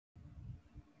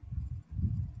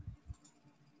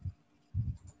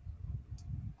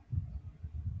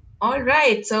All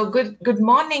right, so good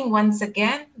morning once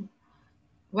again.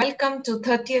 Welcome to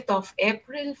 30th of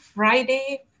April,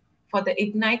 Friday, for the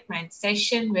Ignite Mind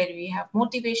session where we have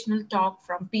motivational talk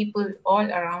from people all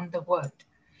around the world.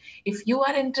 If you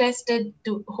are interested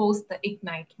to host the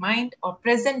Ignite Mind or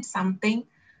present something,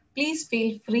 please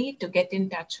feel free to get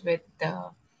in touch with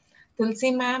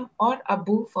Tulsi ma'am or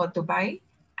Abu for Dubai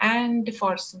and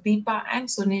for Sudeepa and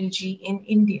Sunilji in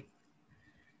India.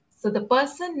 So the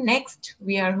person next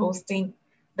we are hosting,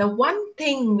 the one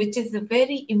thing which is a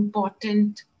very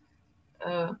important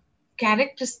uh,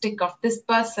 characteristic of this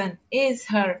person is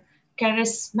her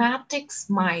charismatic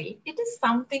smile. It is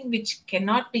something which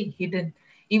cannot be hidden,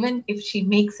 even if she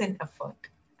makes an effort.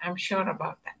 I'm sure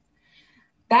about that.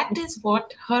 That is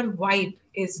what her vibe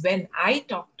is when I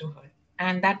talk to her.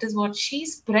 And that is what she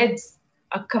spreads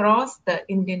across the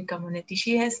Indian community.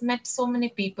 She has met so many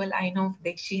people. I know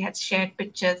that she has shared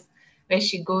pictures where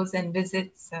she goes and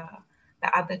visits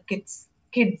the other kids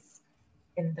in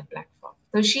the platform.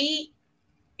 So she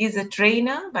is a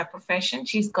trainer by profession.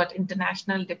 She's got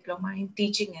international diploma in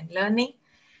teaching and learning.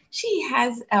 She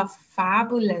has a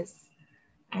fabulous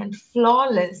and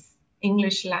flawless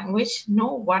English language.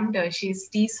 No wonder she's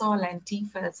TESOL and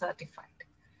TEFL certified.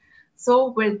 So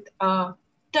without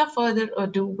further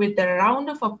ado, with a round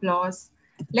of applause,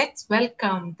 let's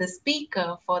welcome the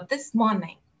speaker for this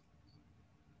morning.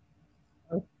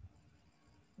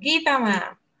 Geetha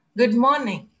ma'am, good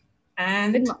morning.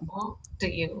 And over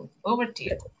to you.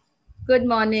 Good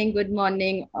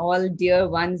morning, all dear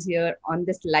ones here on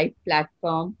this live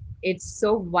platform. It's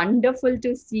so wonderful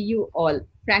to see you all.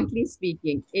 Frankly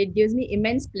speaking, it gives me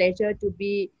immense pleasure to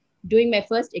be doing my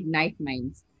first Ignite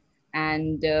Minds.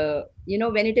 And,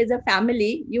 when it is a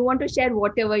family, you want to share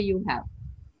whatever you have.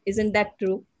 Isn't that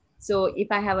true? So if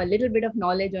I have a little bit of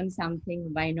knowledge on something,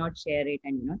 why not share it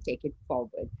and, take it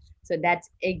forward? So that's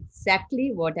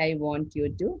exactly what I want you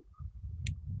to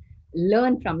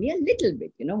learn from me a little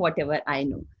bit, whatever I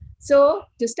know. So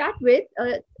to start with,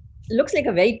 looks like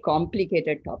a very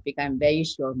complicated topic. I'm very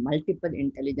sure. Multiple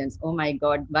intelligence. Oh my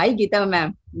God. Why, Geetha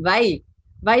ma'am? Why?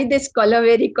 Why this color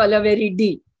very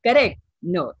D? Correct?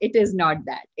 No, it is not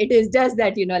that. It is just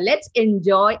that, let's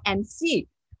enjoy and see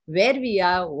where we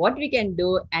are, what we can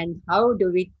do, and how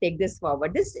do we take this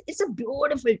forward. This is a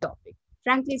beautiful topic.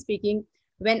 Frankly speaking,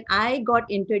 when I got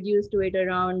introduced to it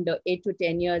around 8 to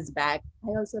 10 years back, I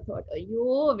also thought,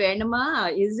 "Yo,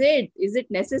 Venma, is it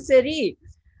necessary?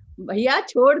 भैया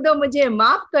छोड़ दो मुझे,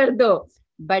 माफ कर दो."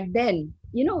 But then,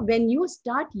 when you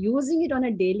start using it on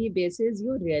a daily basis,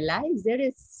 you realize there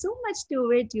is so much to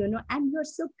it, and you're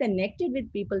so connected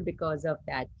with people because of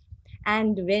that.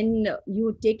 And when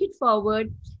you take it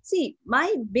forward, see,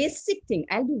 my basic thing,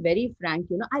 I'll be very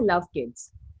frank, I love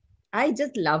kids. I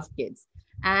just love kids.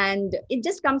 And it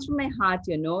just comes from my heart,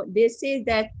 They say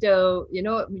that,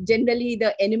 generally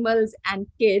the animals and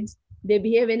kids, they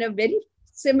behave in a very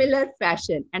similar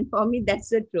fashion. And for me, that's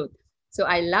the truth. So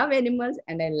I love animals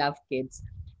and I love kids.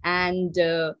 And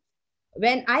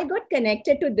when I got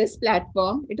connected to this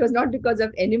platform, it was not because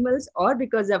of animals or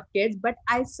because of kids, but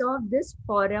I saw this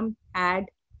forum had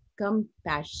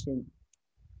compassion.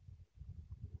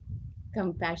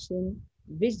 Compassion,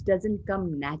 which doesn't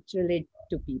come naturally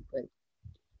to people.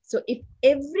 So if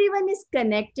everyone is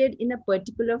connected in a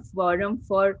particular forum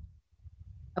for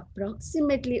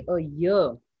approximately a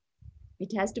year,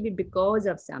 it has to be because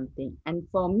of something. And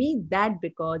for me, that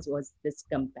because was this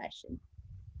compassion,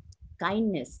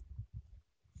 kindness,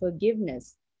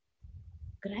 forgiveness,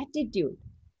 gratitude,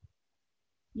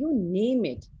 you name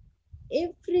it.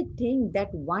 Everything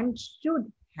that one should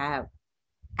have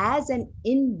as an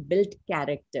inbuilt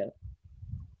character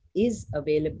is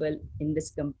available in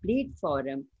this complete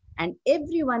forum, and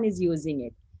everyone is using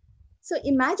it. So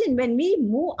imagine when we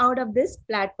move out of this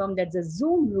platform, that's a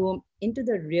Zoom room, into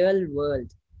the real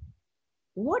world,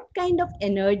 what kind of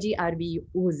energy are we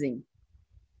oozing?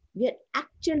 We are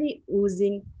actually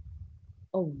oozing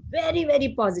a very,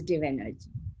 very positive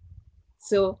energy.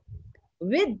 So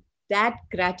with that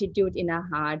gratitude in our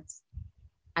hearts,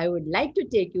 I would like to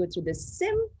take you through the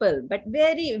simple but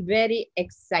very, very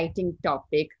exciting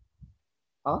topic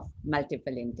of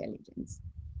multiple intelligence.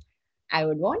 I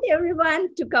would want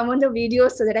everyone to come on the video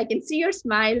so that I can see your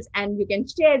smiles and you can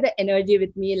share the energy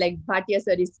with me, like Bhatia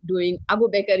sir is doing, Abu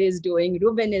Bakar is doing,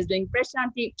 Ruben is doing,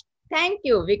 Prashanti. Thank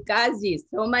you, Vikas ji,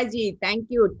 Soma ji, thank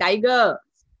you, Tiger.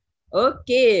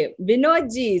 Okay,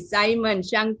 Vinod ji, Simon,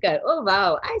 Shankar. Oh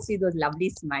wow, I see those lovely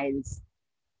smiles.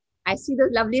 I see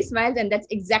those lovely smiles, and that's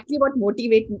exactly what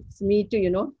motivates me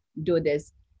to, do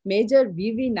this. Major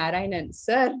V.V. Narayanan,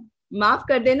 sir, माफ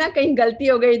कर देना कहीं गलती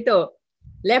हो गई तो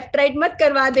left right मत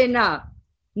करवा देना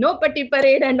No patti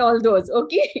parade and all those.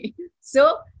 Okay.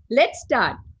 So let's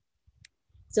start.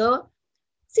 So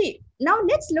see, now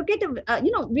let's look at,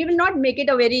 we will not make it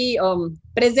a very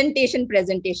presentation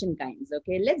kinds.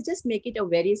 Okay. Let's just make it a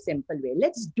very simple way.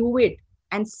 Let's do it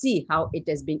and see how it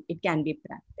can be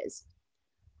practiced.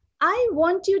 I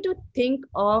want you to think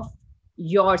of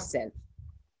yourself.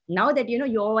 Now that,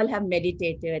 you all have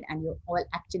meditated and you all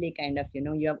actually kind of,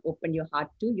 you have opened your heart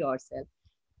to yourself.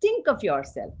 Think of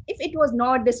yourself. If it was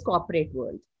not this corporate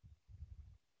world,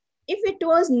 if it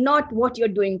was not what you're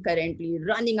doing currently,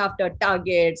 running after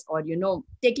targets or,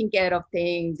 taking care of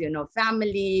things,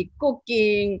 family,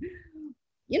 cooking,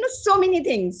 so many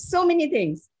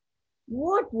things,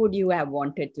 what would you have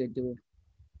wanted to do?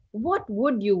 What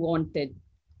would you wanted,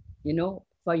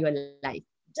 for your life?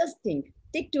 Just think,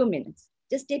 take 2 minutes,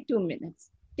 just take 2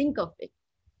 minutes, think of it.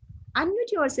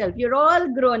 Unmute yourself. You're all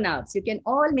grown ups. You can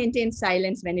all maintain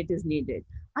silence when it is needed.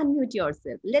 Unmute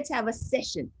yourself. Let's have a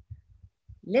session.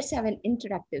 Let's have an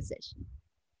interactive session.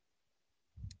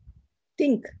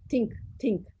 Think.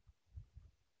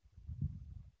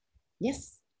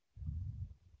 Yes.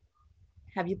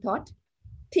 Have you thought?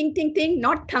 Think,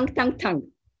 not tongue.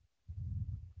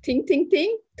 Think,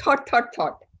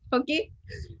 thought. Okay.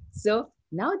 So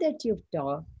now that you've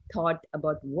thought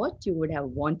about what you would have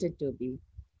wanted to be,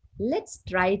 let's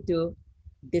try to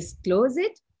disclose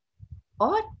it,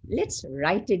 or let's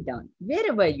write it down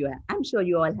wherever you are. I'm sure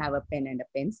you all have a pen and a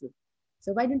pencil.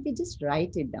 So why don't we just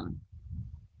write it down?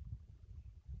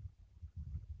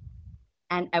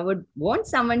 And I would want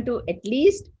someone to at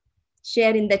least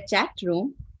share in the chat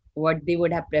room what they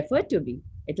would have preferred to be.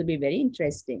 It will be very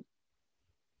interesting.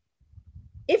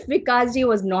 If Vikasji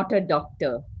was not a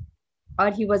doctor,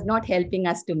 or he was not helping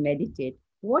us to meditate,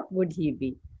 what would he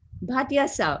be? Bhatia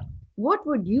Saab, what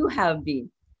would you have been?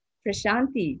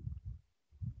 Prashanti.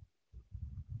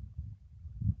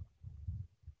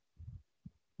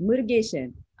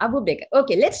 Murgeshan. Abu Bakr.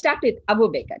 Okay, let's start with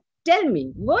Abu Bakr. Tell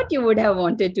me what you would have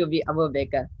wanted to be, Abu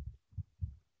Bakr.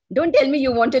 Don't tell me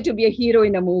you wanted to be a hero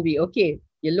in a movie. Okay,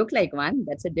 you look like one.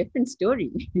 That's a different story.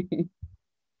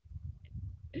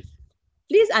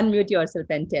 Please unmute yourself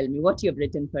and tell me what you've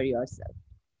written for yourself.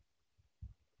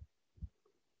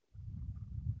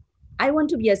 I want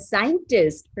to be a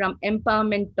scientist from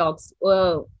Empowerment Talks.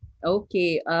 Oh,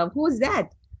 okay. Who's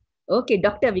that? Okay,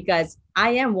 Dr. Vikas. I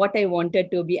am what I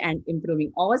wanted to be and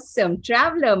improving. Awesome.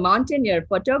 Traveler, mountaineer,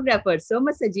 photographer,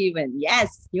 Soma Sajeevan.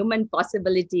 Yes, human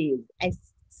possibilities.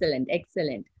 Excellent.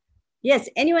 Yes,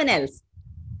 anyone else?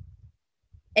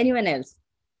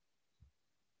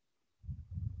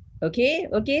 Okay,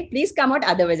 please come out.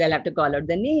 Otherwise, I'll have to call out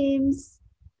the names.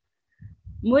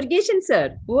 Murgeshan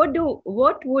sir, what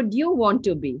would you want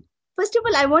to be? First of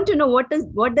all, I want to know what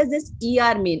does this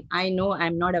ER mean? I know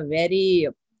I'm not a very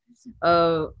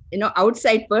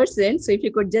outside person. So if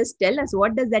you could just tell us,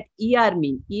 what does that ER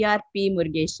mean? ERP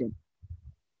Murgeshan.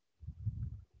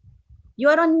 You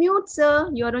are on mute, sir.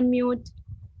 You are on mute.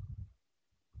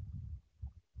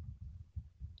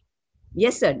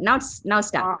 Yes, sir. Now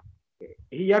start.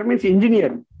 ER means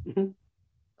engineer.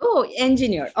 Oh,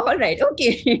 engineer. All right.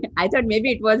 Okay. I thought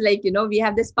maybe it was like, we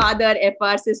have this father,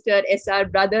 FR, sister, SR,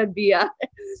 brother, BR.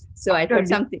 So I thought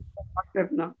something.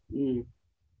 No.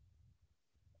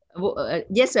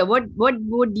 Yes, sir. What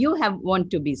would you want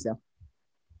to be, sir?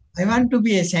 I want to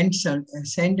be a saint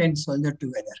and soldier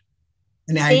together.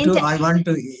 And I want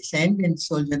to saint and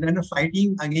soldier,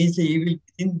 fighting against the evil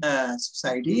in the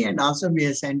society, and also be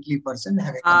a saintly person.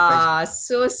 Have a compassion.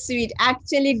 So sweet.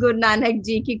 Actually, Guru Nanak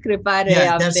Ji ki kripa rahe.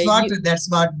 Yeah, that's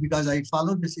what, because I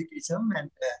follow the Sikhism and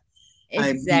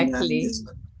exactly.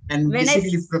 And when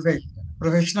basically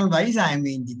professional wise, I am an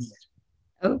engineer.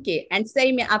 Okay, and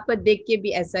सही में आपको देख के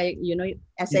भी ऐसा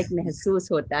ऐसा एक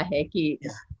महसूस होता है कि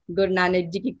गुरु नानक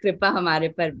जी की कृपा हमारे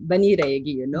पर बनी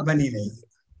रहेगी, बनी रहेगी.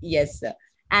 Yes, sir.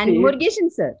 And Murgeshan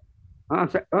sir.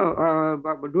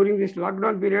 During this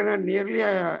lockdown period, nearly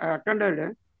I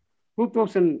attended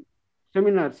 2,000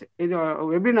 seminars,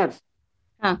 webinars.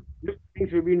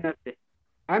 Webinars.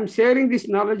 I am sharing this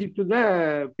knowledge to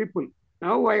the people.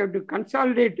 Now I have to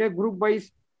consolidate a group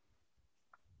wise.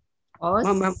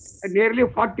 Awesome. Nearly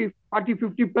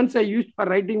 40-50 pens I used for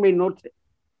writing my notes.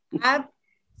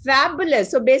 Fabulous.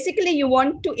 So basically you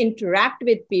want to interact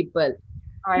with people.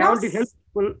 I want to help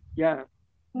people. Yeah.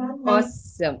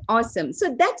 Awesome.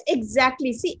 So that's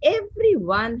exactly, see,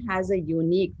 everyone has a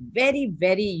unique, very,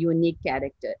 very unique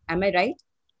character. Am I right?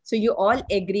 So you all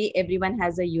agree everyone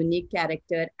has a unique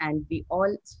character and we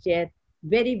all share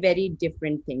very, very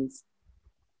different things.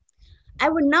 I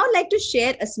would now like to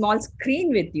share a small screen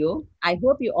with you. I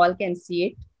hope you all can see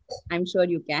it. I'm sure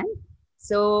you can.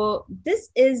 So this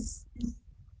is,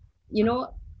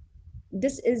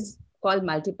 this is called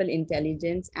multiple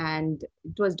intelligence, and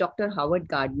it was Dr. Howard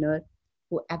Gardner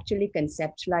who actually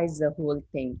conceptualized the whole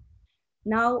thing.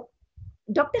 Now,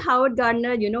 Dr. Howard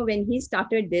Gardner, when he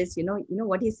started this, you know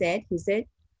what he said? He said,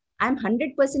 I'm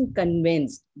 100%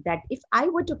 convinced that if I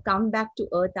were to come back to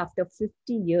Earth after 50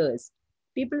 years,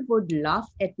 people would laugh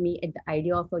at me at the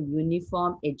idea of a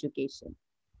uniform education.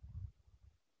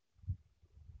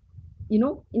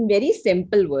 In very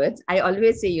simple words, I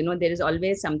always say, there is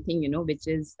always something, which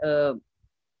is a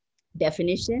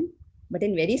definition, but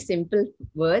in very simple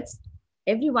words,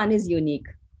 everyone is unique.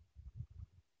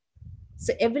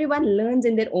 So everyone learns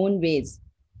in their own ways.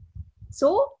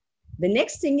 So the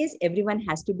next thing is everyone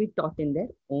has to be taught in their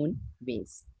own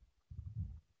ways.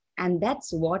 And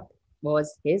that's what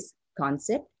was his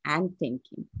concept and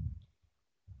thinking.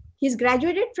 He's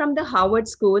graduated from the Harvard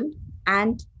School,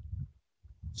 and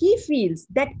he feels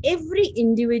that every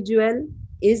individual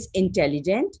is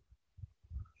intelligent.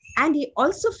 And he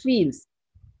also feels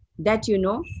that,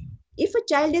 if a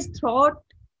child is taught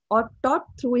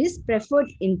through his preferred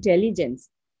intelligence,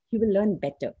 he will learn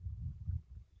better.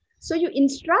 So you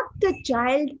instruct the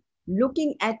child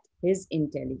looking at his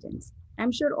intelligence.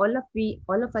 I'm sure all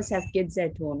of us have kids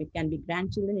at home. It can be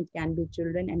grandchildren, it can be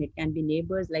children, and it can be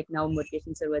neighbors. Like now Mukesh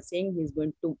sir was saying, he's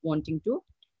wanting to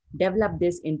develop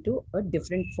this into a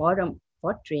different forum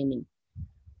for training.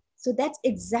 So that's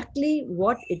exactly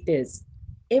what it is.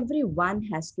 Everyone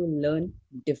has to learn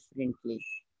differently.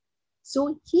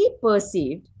 So he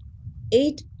perceived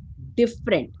 8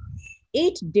 different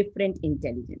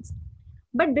intelligence.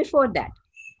 But before that,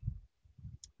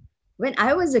 when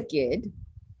I was a kid,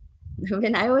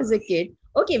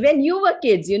 okay, when you were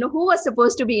kids, who was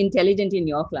supposed to be intelligent in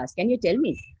your class? Can you tell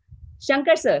me?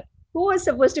 Shankar sir, who was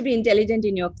supposed to be intelligent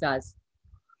in your class?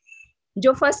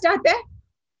 Jo first aata hai?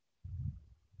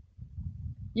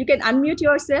 You can unmute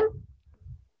yourself.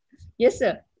 Yes,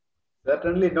 sir.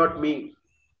 Certainly not me.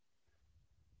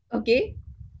 Okay.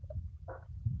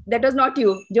 That was not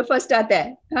you. Jo first aata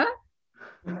hai? Huh?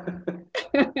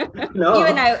 No,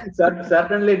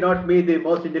 certainly not me, the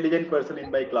most intelligent person in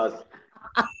my class.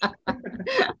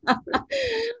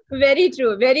 Very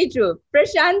true, very true.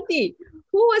 Prashanti,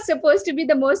 who was supposed to be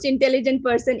the most intelligent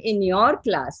person in your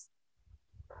class?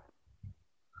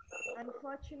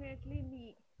 Unfortunately,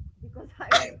 me, because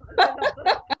I was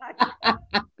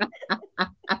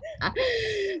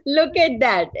Look at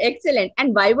that. Excellent.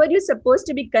 And why were you supposed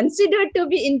to be considered to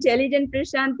be intelligent,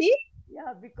 Prashanti?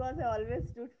 Yeah, because I always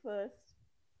stood first.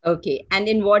 Okay. And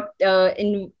in what,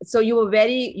 so you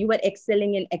were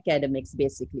excelling in academics,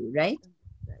 basically, right?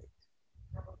 Right.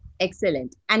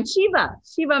 Excellent. And Shiva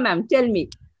ma'am, tell me,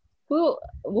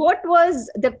 what was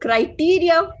the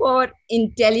criteria for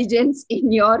intelligence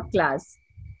in your class?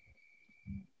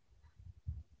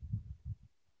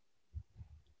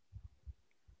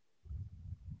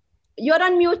 You're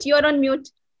on mute.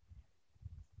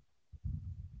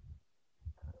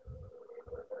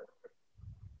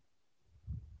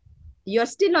 You're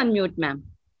still on mute, ma'am.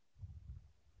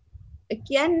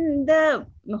 Can the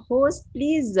host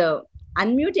please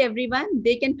unmute everyone?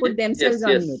 They can put themselves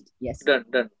on mute. Yes.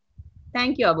 Done.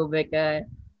 Thank you, Abu Bakar.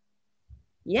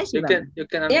 Yes, you can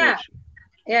unmute.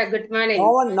 Yeah, good morning.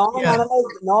 No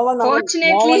one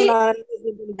Fortunately,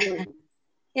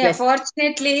 Yes.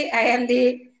 Fortunately, I am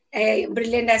the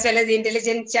brilliant as well as the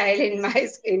intelligent child in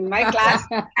my class,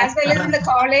 as well as in the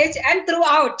college and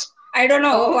throughout. I don't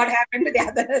know what happened to the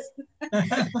others.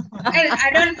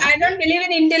 I don't believe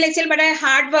in intellectual, but I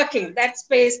hardworking. That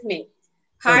spaced me.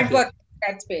 Hardworking.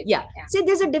 That's it. Yeah. See,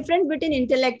 there's a difference between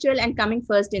intellectual and coming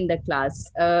first in the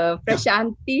class.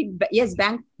 Prashanti, yes,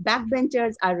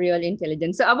 backbenchers are real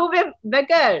intelligent. So Abu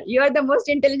Bakar, you are the most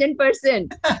intelligent person.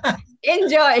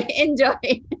 Enjoy.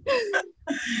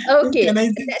 Okay. Can I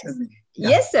say something?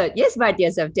 Yes, sir. Yes,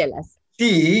 Bhatia sir, tell us.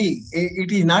 See,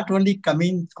 it is not only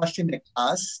coming first in the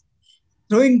class,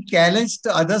 throwing challenge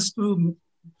to others to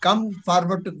come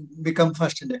forward to become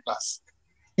first in the class.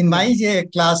 In my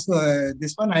class,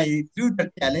 this one, I threw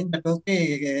the challenge that,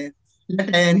 okay,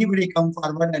 let anybody come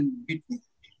forward and beat me.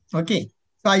 Okay.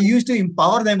 So I used to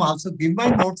empower them also, give my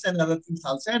notes and other things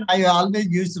also. And I always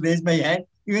used to raise my hand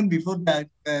even before the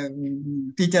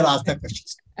teacher asked the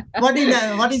questions. What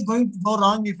is going to go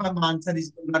wrong if my answer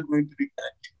is not going to be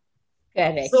correct?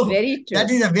 Correct. So very true. That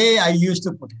is the way I used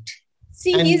to put it.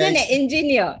 See, and he's an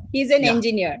engineer. He's an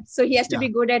engineer. So he has to be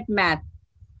good at math.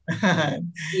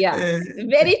 Yeah,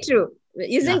 very true,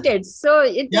 isn't it? So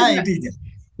it is.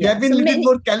 You have been a little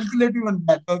more calculative on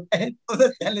that. Okay, so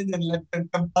the challenge and let them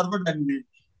come forward and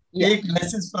take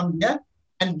lessons from there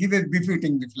and give a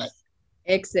befitting reply.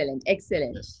 Excellent,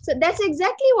 excellent. Yes. So that's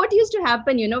exactly what used to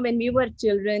happen, when we were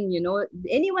children,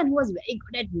 anyone who was very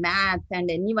good at math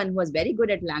and anyone who was very good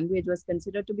at language was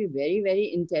considered to be very,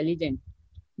 very intelligent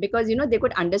because, they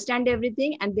could understand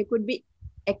everything and they could be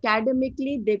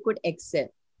academically, they could excel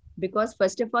because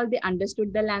first of all, they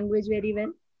understood the language very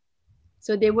well.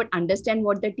 So they would understand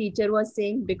what the teacher was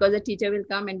saying because the teacher will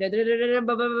come and listening.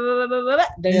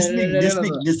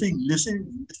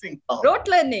 rote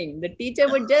learning. The teacher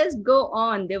would just go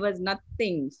on. There was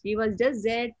nothing. She was just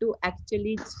there to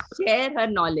actually share her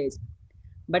knowledge.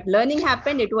 But learning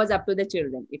happened, it was up to the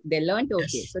children. If they learned, okay.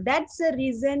 Yes. So that's the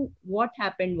reason what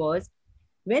happened was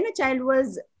when a child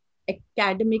was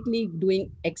academically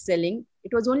excelling,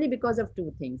 it was only because of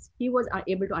two things. He was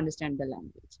able to understand the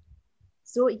language.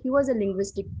 So he was a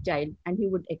linguistic child and he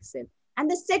would excel. And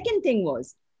the second thing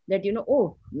was that,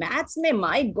 oh, maths mein,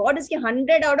 my God, iske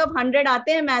 100 out of 100 aate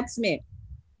hain maths mein.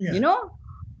 Yeah.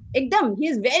 Ekdam, he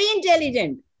is very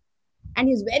intelligent and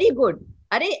he's very good.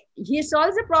 He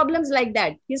solves the problems like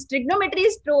that. His trigonometry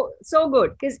is so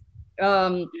good. His,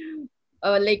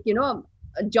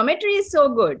 geometry is so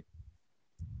good.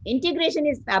 Integration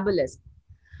is fabulous.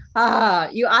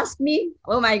 You asked me,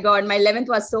 oh my God, my 11th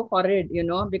was so horrid,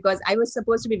 because I was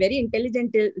supposed to be very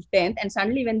intelligent till 10th. And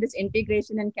suddenly when this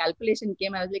integration and calculation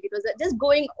came, I was like, it was just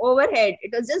going overhead.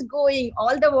 It was just going,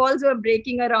 all the walls were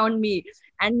breaking around me.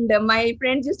 And my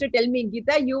friends used to tell me,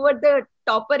 Geetha, you were the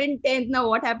topper in 10th. Now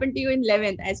what happened to you in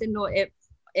 11th? I said, no,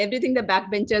 everything the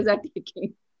backbenchers are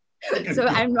taking. So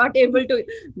I'm not able to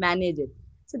manage it.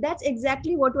 So that's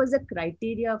exactly what was the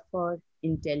criteria for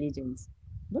intelligence.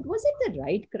 But was it the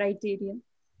right criteria?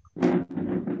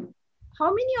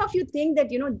 How many of you think that,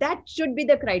 that should be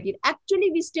the criteria?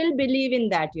 Actually, we still believe in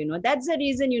that, that's the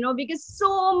reason, we get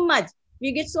so much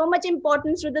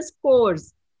importance to the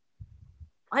scores.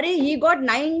 He got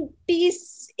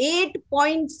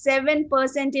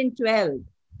 98.7% in 12.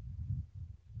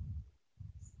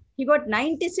 He got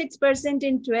 96%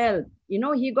 in 12.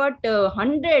 He got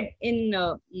 100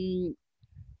 in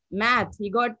math. He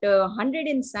got 100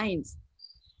 in science.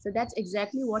 So that's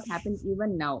exactly what happens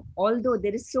even now. Although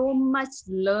there is so much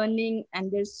learning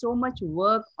and there's so much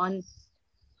work on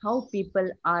how people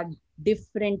are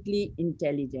differently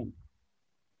intelligent.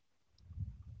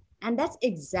 And that's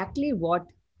exactly what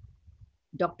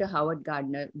Dr. Howard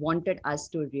Gardner wanted us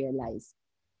to realize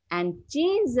and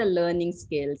change the learning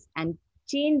skills and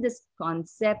change this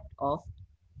concept of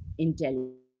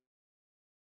intelligence.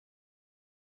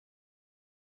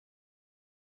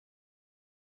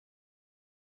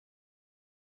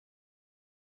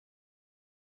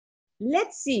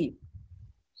 Let's see.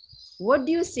 What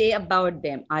do you say about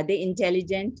them? Are they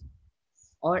intelligent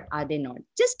or are they not?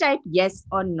 Just type yes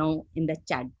or no in the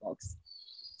chat box.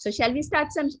 So shall we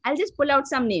start some? I'll just pull out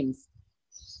some names.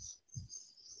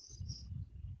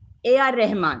 A.R.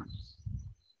 Rahman.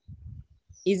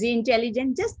 Is he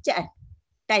intelligent? Just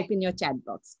type in your chat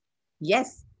box.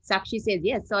 Yes. Sakshi says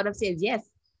yes. Saurabh says yes.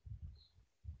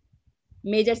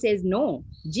 Major says no.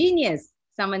 Genius.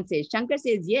 Someone says. Shankar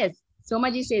says yes.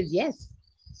 Somaji says yes.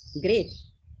 Great.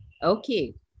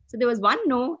 Okay. So there was one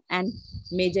no and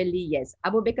majorly yes.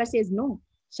 Abu Bakr says no.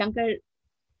 Shankar,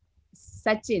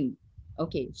 Sachin.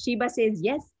 Okay. Shiba says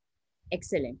yes.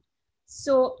 Excellent.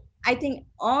 So I think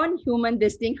on human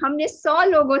this thing, हमने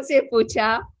 100 लोगों से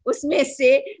पूछा, उसमें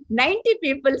से 90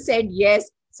 people said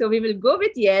yes. So we will go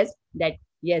with yes, that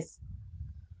yes,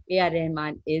 A.R.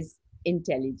 Rahman is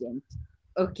intelligent.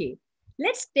 Okay.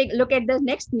 Let's take a look at the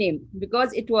next name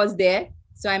because it was there.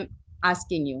 So I'm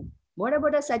asking you, what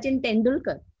about a Sachin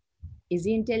Tendulkar? Is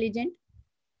he intelligent?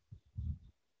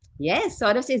 Yes.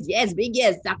 Saurabh says yes. Big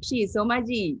yes. Sakshi,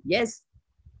 Somaji. Yes.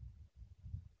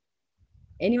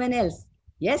 Anyone else?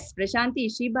 Yes. Prashanti,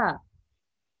 Shiba.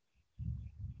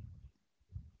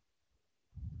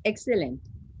 Excellent.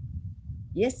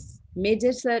 Yes.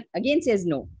 Major sir again says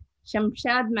no.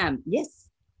 Shamshad ma'am. Yes.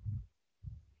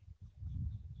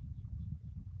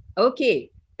 Okay.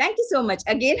 Thank you so much.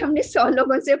 Again, हमने 100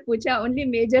 लोगों से पूछा. Only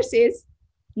Major says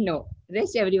no.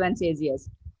 Rest everyone says yes.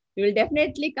 We will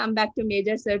definitely come back to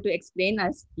Major sir to explain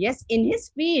us. Yes, in his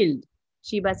field.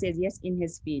 Shiba says yes, in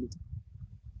his field.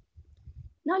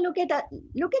 Now look at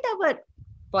our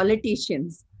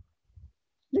politicians.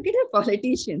 Look at our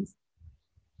politicians.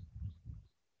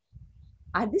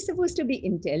 Are they supposed to be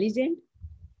intelligent?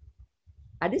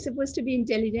 Are they supposed to be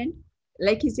intelligent?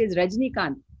 Like he says,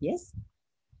 Rajnikant. Yes.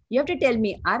 You have to tell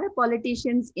me, are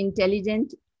politicians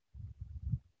intelligent?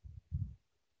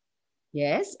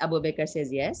 Yes. Abu Bakr says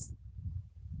yes.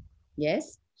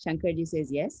 Yes. Shankarji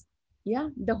says yes. Yeah.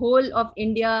 The whole of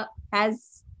India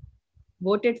has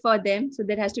voted for them. So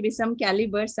there has to be some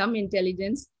caliber, some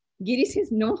intelligence. Giri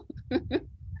says no.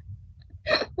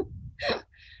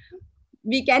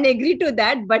 We can agree to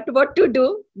that, but what to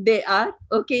do? They are,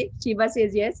 okay, Shiva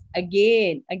says yes.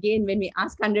 Again, when we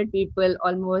ask 100 people,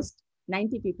 almost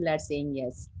 90 people are saying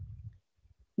yes.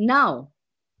 Now,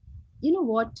 you know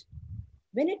what?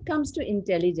 When it comes to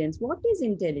intelligence, what is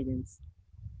intelligence?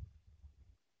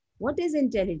 What is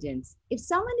intelligence? If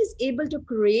someone is able to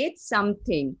create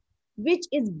something which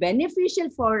is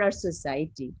beneficial for our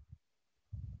society,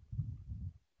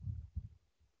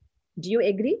 do you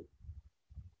agree?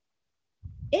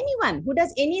 Anyone who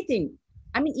does anything,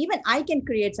 I mean, even I can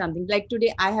create something. Like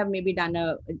today, I have maybe done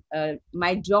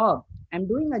my job. I'm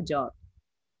doing a job.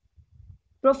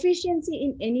 Proficiency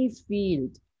in any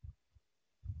field.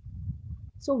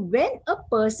 So when a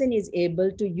person is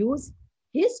able to use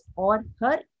his or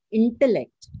her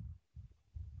intellect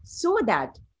so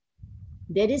that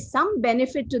there is some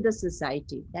benefit to the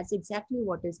society, that's exactly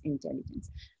what is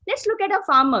intelligence. Let's look at our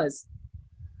farmers.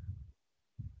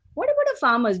 What about the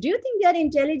farmers? Do you think they are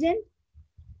intelligent?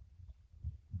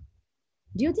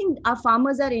 Do you think our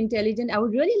farmers are intelligent? I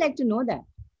would really like to know that.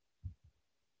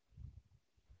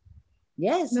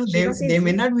 Yes. No, they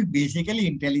may not be basically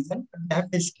intelligent, but they have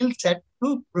a skill set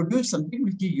to produce something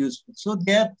which is useful. So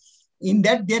they are in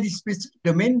that their specific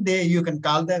domain. You can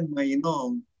call them,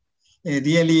 a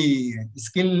really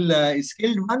skilled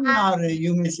one, or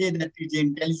you may say that it's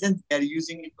intelligence. They are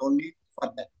using it only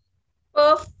for that.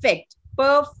 Perfect,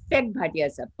 Bhatia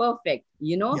sir, perfect.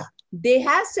 They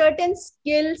have certain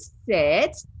skill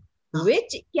sets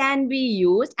which can be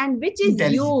used and which is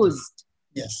used.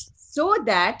 Yes. So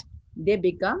that they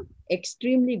become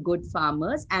extremely good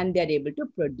farmers and they're able to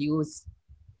produce.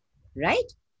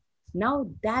 Right? Now,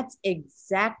 that's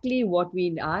exactly what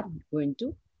we are going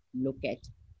to look at.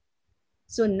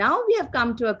 So now we have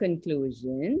come to a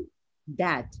conclusion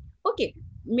that, okay,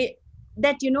 maybe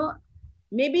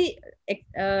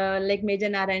like Major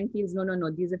Narayan feels,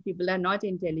 no, these people are not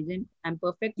intelligent. I'm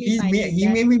perfectly fine with he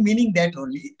that. may be meaning that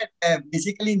only, that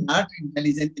basically not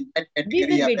intelligent in that category.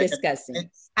 We will be discussing.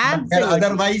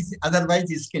 Absolutely.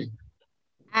 Otherwise skilled.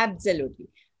 Absolutely.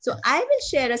 So I will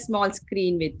share a small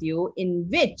screen with you in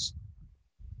which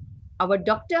our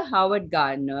Dr. Howard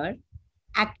Gardner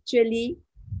actually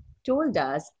told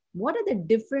us what are the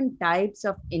different types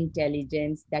of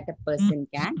intelligence that a person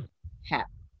can have.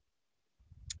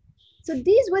 So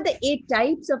these were the 8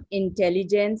 types of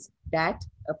intelligence that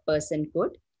a person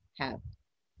could have.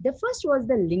 The first was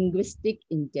the linguistic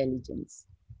intelligence.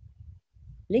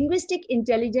 Linguistic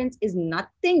intelligence is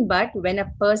nothing but when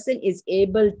a person is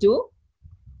able to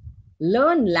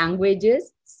learn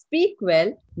languages, speak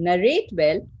well, narrate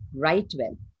well, write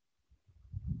well.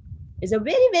 It's a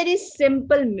very, very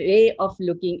simple way of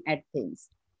looking at things.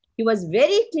 He was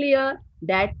very clear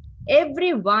that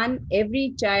everyone,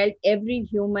 every child, every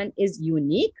human is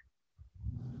unique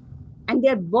and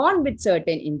they're born with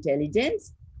certain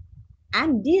intelligence,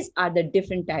 and these are the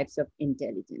different types of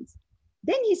intelligence.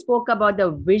 Then he spoke about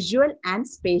the visual and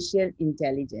spatial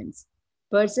intelligence.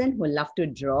 Person who love to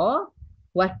draw,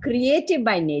 who are creative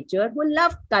by nature, who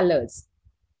love colors.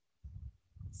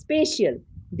 Spatial,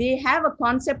 they have a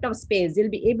concept of space. They'll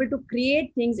be able to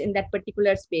create things in that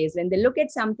particular space. When they look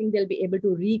at something, they'll be able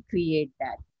to recreate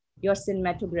that. Your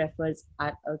cinematographers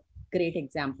are a great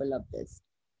example of this.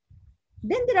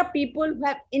 Then there are people who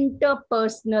have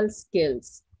interpersonal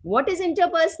skills. What is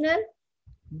interpersonal?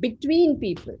 Between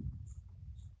people.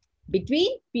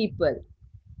 Between people.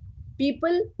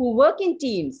 People who work in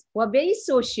teams, who are very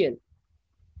social.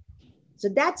 So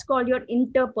that's called your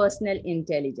interpersonal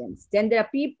intelligence. Then there are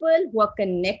people who are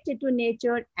connected to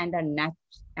nature and are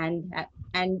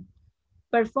and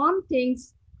perform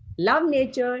things, love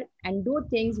nature, and do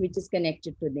things which is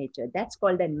connected to nature. That's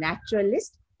called the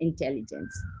naturalist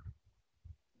intelligence.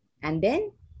 And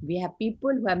then we have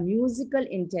people who have musical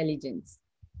intelligence.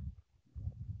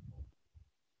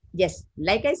 Yes,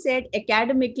 like I said,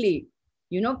 academically,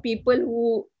 people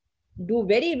who do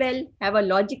very well, have a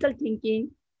logical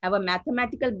thinking, have a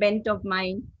mathematical bent of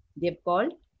mind, they've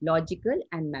called logical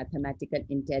and mathematical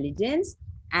intelligence.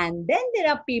 And then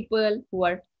there are people who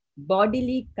are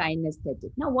bodily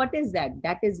kinesthetic. Now, what is that?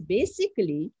 That is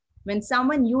basically when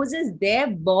someone uses their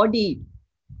body,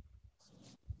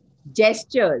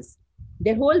 gestures,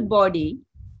 their whole body,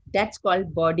 that's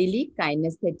called bodily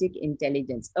kinesthetic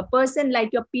intelligence. A person like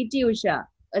your P.T. Usha,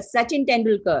 a Sachin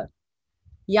Tendulkar,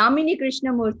 Yamini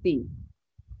Krishnamurthy,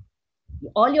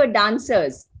 all your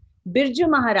dancers, Birju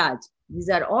Maharaj, these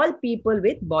are all people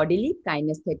with bodily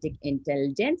kinesthetic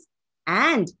intelligence.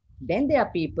 And then there are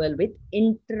people with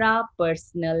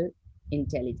intrapersonal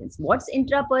intelligence. What's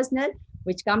intrapersonal?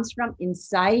 Which comes from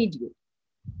inside you.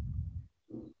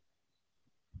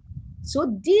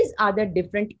 So these are the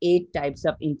different 8 types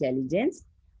of intelligence.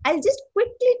 I'll just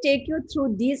quickly take you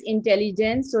through these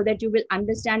intelligence so that you will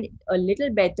understand it a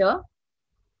little better.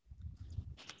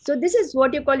 So this is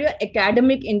what you call your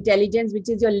academic intelligence, which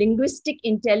is your linguistic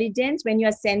intelligence, when you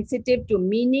are sensitive to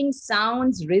meaning,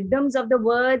 sounds, rhythms of the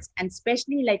words, and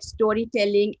especially like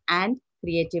storytelling and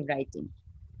creative writing.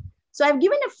 So I've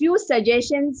given a few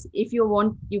suggestions if you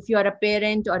want, if you are a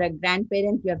parent or a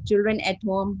grandparent, you have children at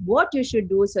home, what you should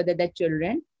do so that the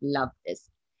children love this.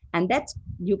 And that's,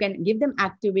 you can give them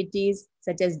activities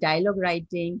such as dialogue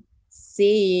writing,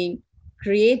 saying,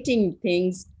 creating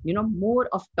things, you know, more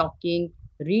of talking,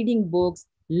 reading books,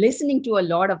 listening to a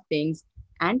lot of things,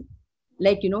 and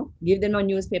like, you know, give them a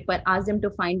newspaper, ask them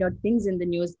to find out things in the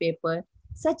newspaper.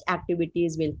 Such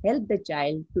activities will help the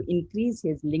child to increase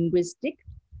his linguistic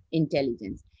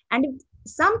intelligence. And if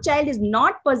some child is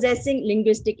not possessing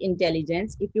linguistic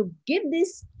intelligence, if you give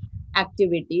these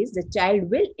activities, the child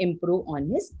will improve on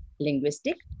his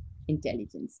linguistic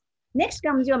intelligence. Next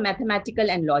comes your mathematical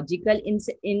and logical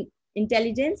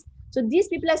intelligence. So these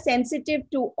people are sensitive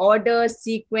to order,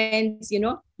 sequence, you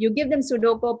know, you give them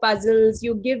Sudoku puzzles,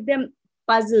 you give them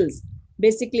puzzles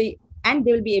basically, and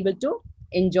they will be able to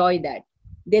enjoy that.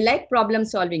 They like problem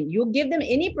solving. You give them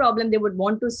any problem, they would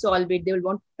want to solve it. They will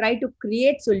want to try to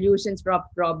create solutions for a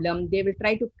problem. They will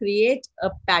try to create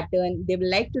a pattern. They will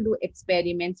like to do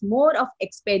experiments, more of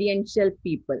experiential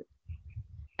people.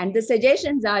 And the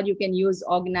suggestions are, you can use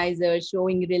organizers,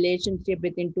 showing relationship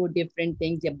between 2 different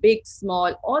things, your big,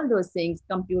 small, all those things,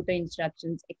 computer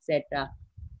instructions, etc.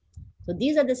 So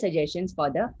these are the suggestions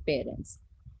for the parents.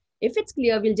 If it's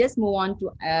clear, we'll just move on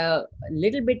to a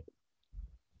little bit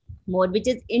more, which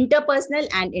is interpersonal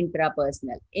and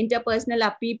intrapersonal. Interpersonal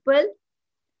are people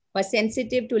who are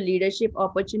sensitive to leadership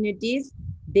opportunities.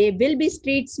 They will be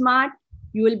street smart.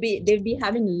 They'll be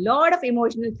having a lot of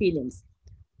emotional feelings.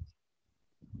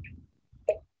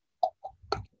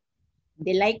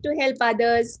 They like to help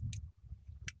others.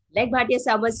 Like Bhatia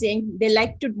Sahib was saying, they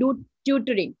like to do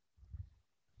tutoring,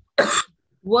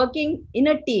 working in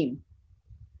a team.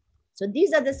 So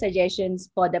these are the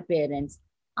suggestions for the parents.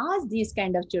 Ask these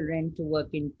kind of children to work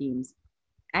in teams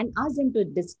and ask them to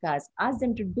discuss, ask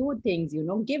them to do things, you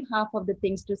know, give half of the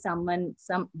things to someone,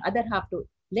 some other half to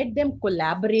let them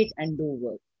collaborate and do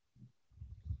work.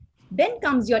 Then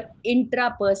comes your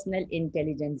intrapersonal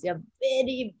intelligence. You're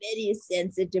very, very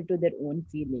sensitive to their own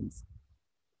feelings.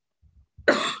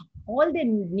 All they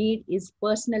need is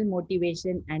personal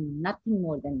motivation and nothing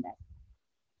more than that.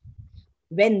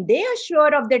 When they are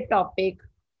sure of the topic,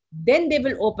 then they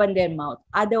will open their mouth.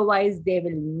 Otherwise, they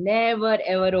will never,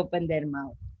 ever open their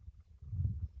mouth.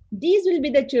 These will be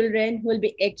the children who will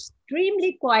be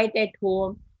extremely quiet at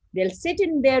home. They'll sit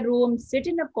in their room, sit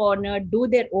in a corner, do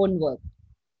their own work.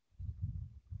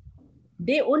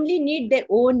 They only need their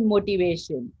own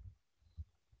motivation.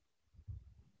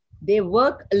 They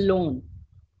work alone.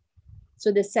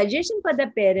 So the suggestion for the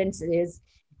parents is,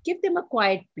 give them a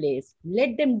quiet place.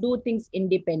 Let them do things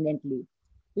independently.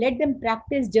 Let them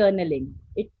practice journaling.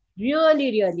 It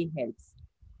really, really helps.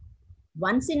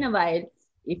 Once in a while,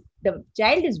 if the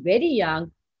child is very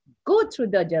young, go through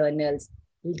the journals,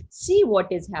 see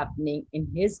what is happening in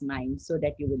his mind so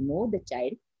that you will know the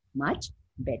child much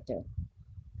better.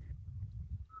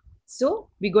 So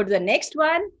we go to the next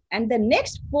one, and the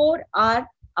next 4 are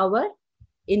our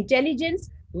intelligence,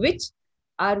 which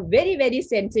are very, very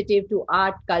sensitive to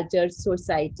art, culture,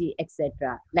 society,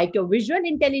 etc. Like your visual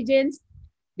intelligence,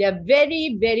 they are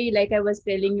very, very, like I was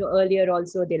telling you earlier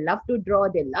also, they love to draw,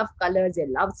 they love colors, they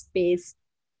love space.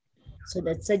 So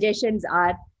the suggestions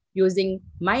are using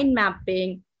mind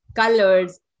mapping,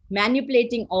 colors,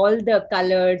 manipulating all the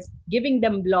colors, giving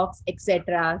them blocks,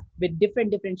 etc. with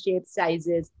different shapes,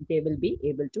 sizes. They will be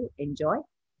able to enjoy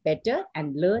better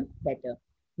and learn better.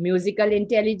 Musical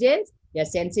intelligence, they're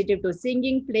sensitive to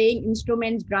singing, playing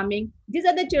instruments, drumming. These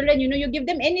are the children, you know, you give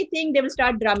them anything, they will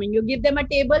start drumming. You give them a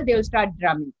table, they will start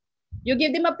drumming. You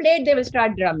give them a plate, they will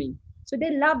start drumming. So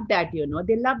they love that, you know,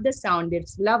 they love the sound, they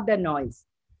love the noise.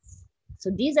 So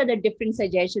these are the different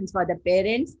suggestions for the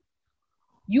parents.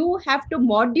 You have to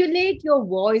modulate your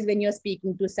voice when you're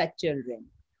speaking to such children.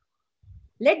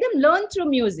 Let them learn through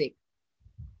music.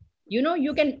 You know,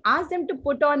 you can ask them to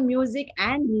put on music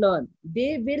and learn.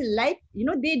 They will like, you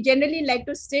know, they generally like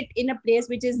to sit in a place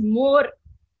which is more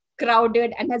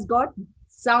crowded and has got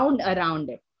sound around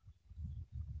it.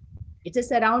 It's a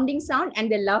surrounding sound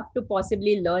and they love to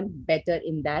possibly learn better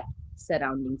in that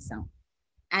surrounding sound.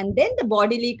 And then the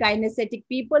bodily kinesthetic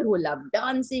people who love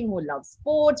dancing, who love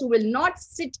sports, who will not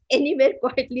sit anywhere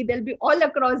quietly. They'll be all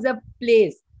across the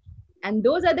place. And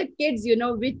those are the kids,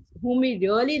 whom we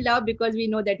really love, because we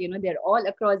know that, they're all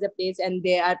across the place, and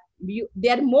they are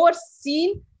more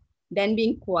seen than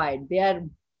being quiet. They are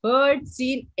heard,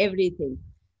 seen, everything.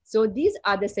 So these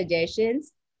are the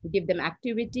suggestions. Give them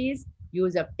activities,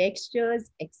 use of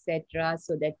textures, etc.,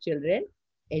 so that children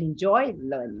enjoy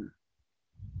learning.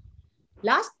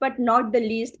 Last but not the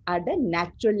least are the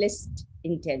naturalist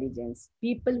intelligence.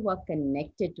 People who are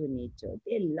connected to nature.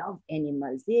 They love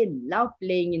animals. They love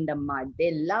playing in the mud.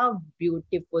 They love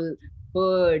beautiful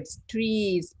birds,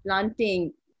 trees,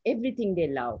 planting, everything they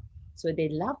love. So they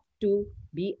love to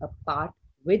be a part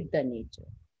with the nature.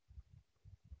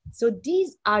 So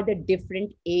these are the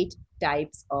different 8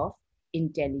 types of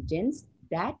intelligence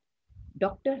that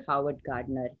Dr. Howard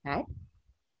Gardner had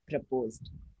proposed.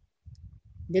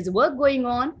 There's work going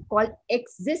on called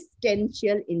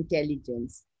existential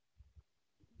intelligence.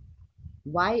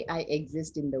 Why I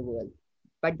exist in the world.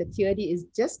 But the theory is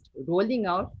just rolling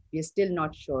out. We're still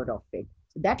not sure of it.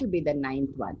 So that will be the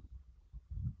 9th one.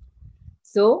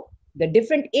 So the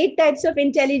different 8 types of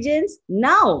intelligence.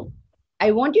 Now,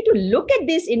 I want you to look at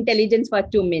this intelligence for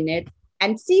 2 minutes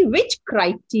and see which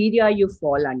criteria you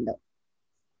fall under.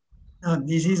 Now,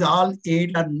 this is all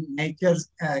 8 are natures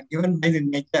given by the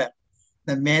nature.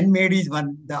 The man-made is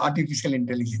one, the artificial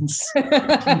intelligence. We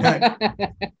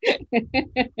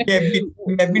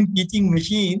have been teaching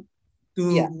machine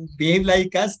to behave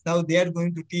like us. Now they are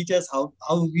going to teach us how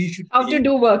we should how to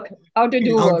do work. How to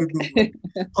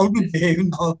behave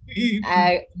now.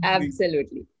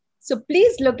 Absolutely. So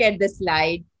please look at the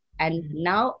slide. And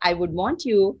now I would want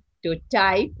you to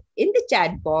type in the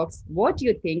chat box what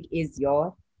you think is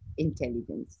your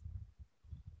intelligence.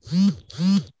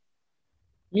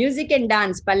 Music and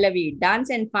dance, Pallavi. Dance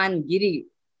and fun, Giri.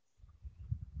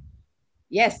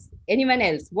 Yes. Anyone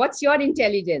else? What's your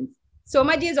intelligence?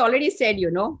 Somaji has already said,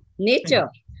 nature.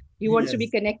 He wants to be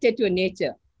connected to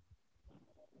nature.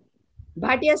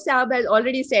 Bhatia Saab has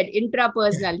already said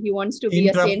intrapersonal. He wants to be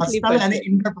a saintly person. And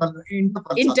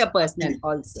interpersonal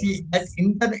also. See,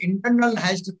 that internal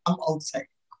has to come outside.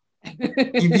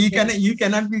 If you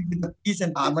cannot be with the peace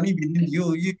and harmony within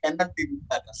you, you cannot be with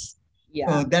others.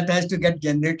 Yeah. So that has to get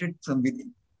generated from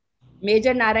within.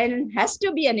 Major Narayanan has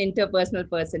to be an interpersonal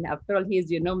person. After all, he is,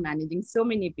 managing so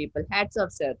many people. Hats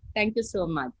off, sir. Thank you so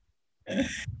much.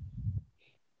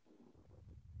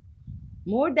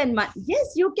 More than one.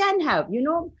 Yes, you can have.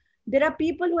 There are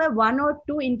people who have 1 or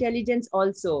 2 intelligence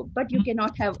also, but you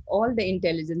cannot have all the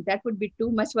intelligence. That would be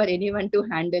too much for anyone to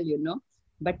handle,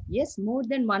 But yes, more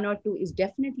than 1 or 2 is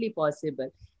definitely possible.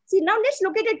 See, now let's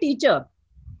look at a teacher.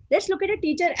 Let's look at a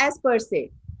teacher as per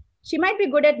se. She might be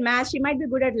good at math. She might be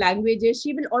good at languages.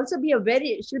 She will also be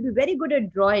she'll be very good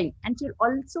at drawing. And she'll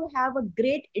also have a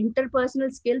great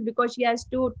interpersonal skill because she has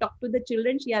to talk to the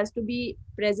children. She has to be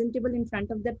presentable in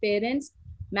front of the parents,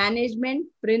 management,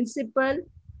 principal,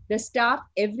 the staff,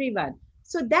 everyone.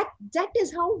 So that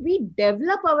is how we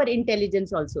develop our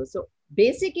intelligence also. So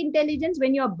basic intelligence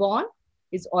when you're born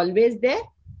is always there.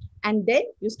 And then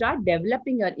you start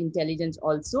developing your intelligence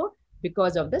also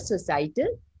because of the societal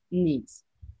needs.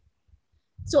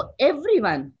 So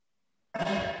everyone,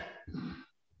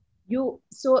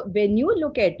 so when you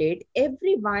look at it,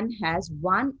 everyone has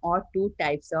 1 or 2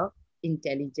 types of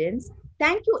intelligence.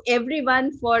 Thank you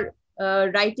everyone for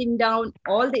writing down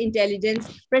all the intelligence.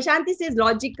 Prashanti says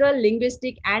logical,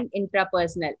 linguistic, and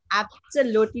intrapersonal.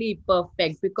 Absolutely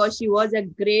perfect because she was a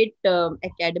great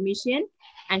academician.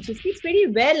 And she speaks very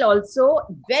well also,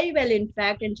 very well in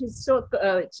fact, and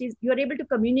you're able to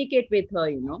communicate with her,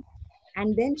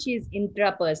 and then she's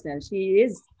intrapersonal. She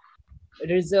is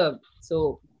reserved.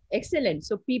 So excellent.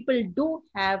 So people do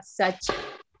have such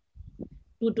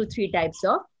 2 to 3 types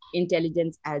of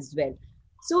intelligence as well.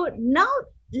 So now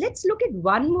let's look at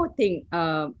one more thing,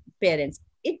 parents.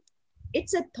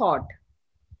 It's a thought.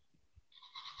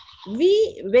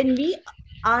 When we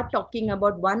are talking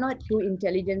about 1 or 2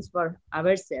 intelligence for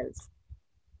ourselves,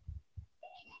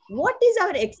 what is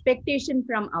our expectation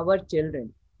from our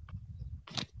children?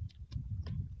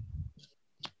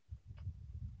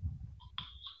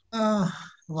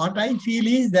 What I feel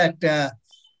is that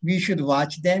we should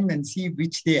watch them and see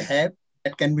which they have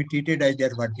that can be treated as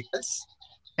their verticals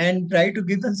and try to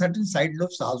give them certain side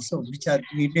lobes also, which are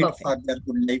needed for their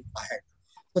good life ahead.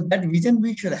 So that vision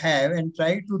we should have and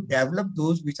try to develop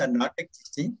those which are not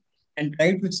existing and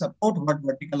try to support what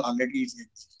vertical already is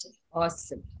existing.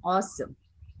 Awesome. Awesome.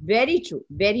 Very true.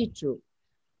 Very true.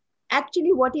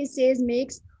 Actually, what he says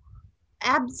makes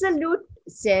absolute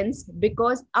sense,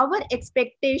 because our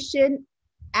expectation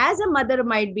as a mother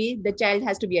might be the child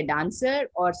has to be a dancer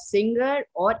or singer,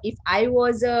 or if I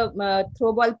was a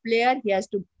throwball player, he has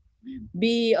to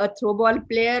be a throwball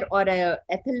player or a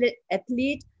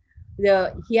athlete.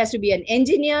 He has to be an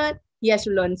engineer, he has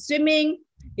to learn swimming,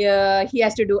 he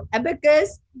has to do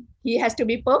abacus, he has to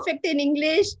be perfect in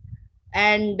English,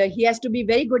 and he has to be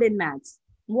very good in maths.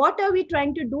 What are we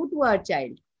trying to do to our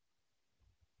child?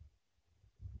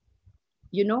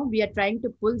 You know, we are trying to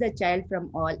pull the child from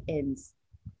all ends.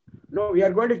 No, we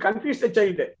are going to confuse the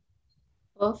child.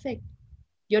 Perfect.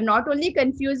 You're not only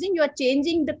confusing, you're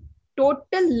changing the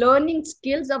total learning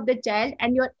skills of the child,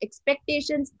 and your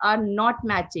expectations are not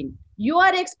matching. You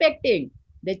are expecting.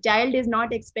 The child is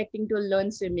not expecting to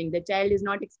learn swimming. The child is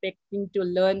not expecting to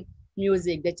learn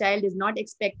music. The child is not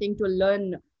expecting to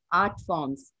learn art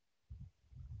forms.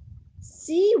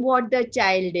 See what the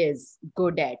child is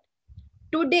good at.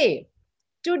 Today,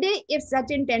 if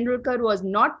Sachin Tendulkar was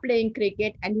not playing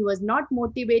cricket and he was not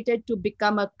motivated to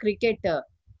become a cricketer,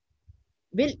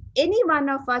 will any one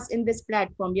of us in this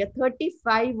platform, we are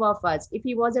 35 of us, if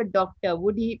he was a doctor,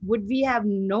 would we have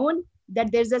known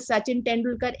that there's a Sachin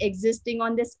Tendulkar existing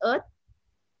on this earth?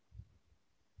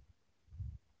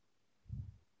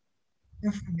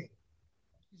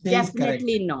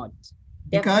 Definitely not.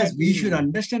 Because we should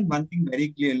understand one thing very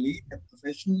clearly, that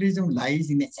professionalism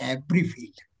lies in every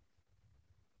field.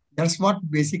 That's what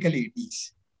basically it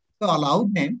is. So allow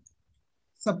them,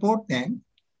 support them,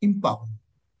 empower them.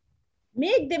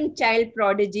 Make them child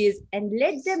prodigies and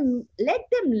let them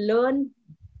learn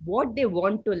what they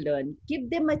want to learn. Give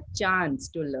them a chance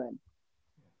to learn.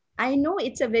 I know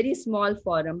it's a very small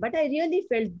forum, but I really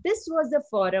felt this was the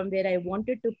forum where I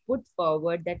wanted to put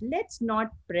forward that let's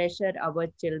not pressure our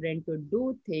children to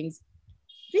do things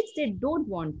which they don't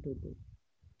want to do.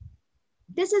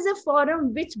 This is a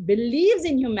forum which believes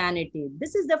in humanity.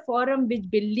 This is the forum which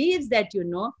believes that, you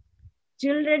know,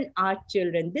 children are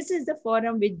children. This is the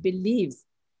forum which believes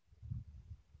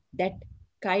that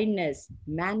kindness,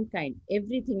 mankind,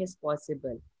 everything is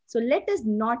possible. So let us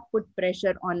not put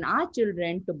pressure on our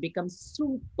children to become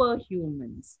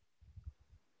superhumans.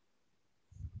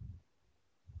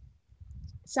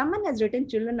 Someone has written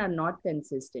children are not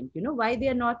consistent. You know why they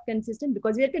are not consistent?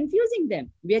 Because we are confusing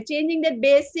them. We are changing their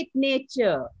basic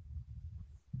nature.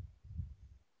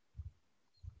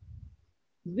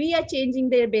 We are changing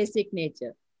their basic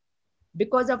nature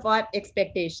because of our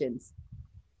expectations.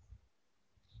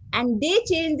 And they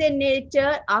change their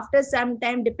nature after some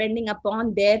time depending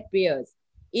upon their peers.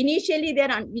 Initially,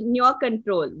 they're in your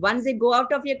control. Once they go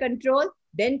out of your control,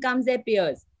 then comes their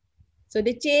peers. So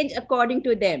they change according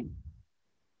to them.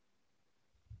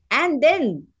 And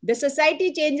then the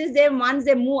society changes them once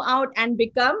they move out and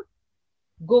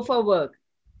go for work.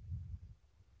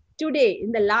 Today,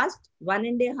 in the last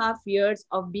 1.5 years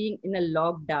of being in a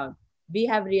lockdown, we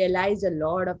have realized a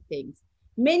lot of things.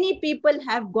 Many people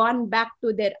have gone back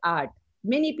to their art.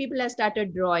 Many people have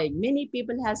started drawing. Many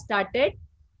people have started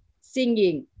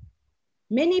singing.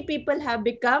 Many people have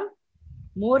become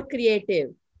more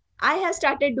creative. I have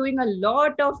started doing a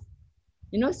lot of,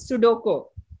 Sudoku.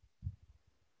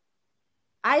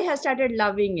 I have started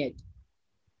loving it.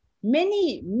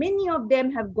 Many of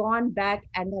them have gone back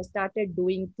and have started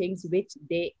doing things which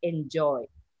they enjoy.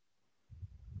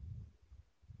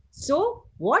 So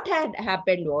what had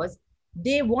happened was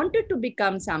they wanted to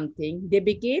become something, they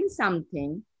became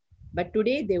something, but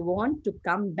today they want to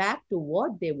come back to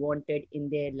what they wanted in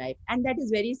their life. And that is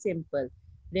very simple.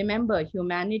 Remember,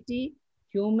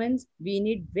 humans, we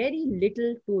need very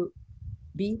little to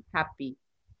be happy.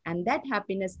 And that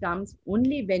happiness comes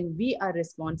only when we are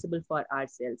responsible for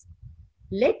ourselves.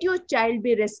 Let your child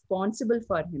be responsible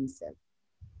for himself.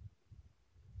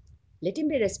 Let him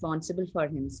be responsible for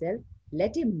himself.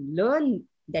 Let him learn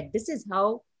that this is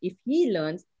how, if he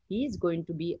learns, he is going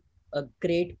to be a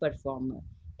great performer.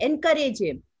 Encourage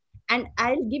him. And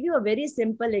I'll give you a very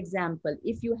simple example.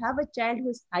 If you have a child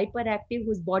who's hyperactive,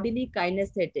 who's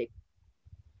bodily-kinesthetic,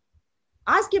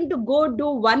 ask him to go do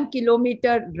 1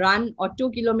 kilometer run or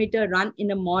 2 kilometer run in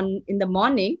the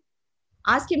morning.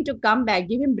 Ask him to come back,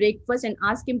 give him breakfast and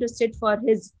ask him to sit for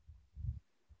his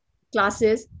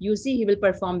classes. You see, he will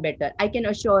perform better. I can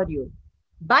assure you.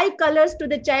 Buy colors to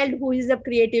the child who is a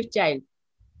creative child.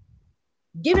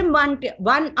 Give him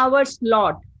one hour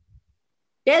slot.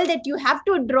 Tell that you have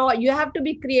to draw, you have to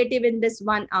be creative in this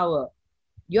 1 hour.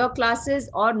 Your classes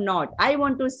or not. I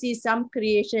want to see some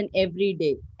creation every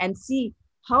day and see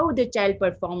how the child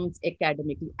performs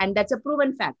academically. And that's a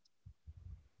proven fact.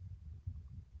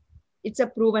 It's a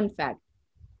proven fact.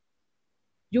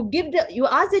 You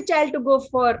ask the child to go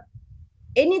for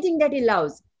anything that he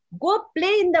loves. Go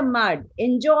play in the mud,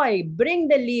 enjoy, bring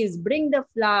the leaves, bring the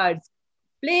flowers,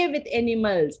 play with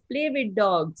animals, play with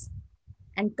dogs,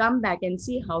 and come back and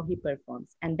see how he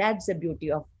performs. And that's the beauty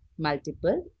of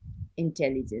multiple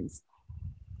intelligence.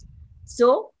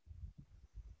 So,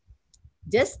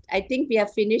 I think we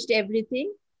have finished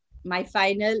everything. My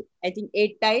final, I think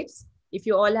 8 types, if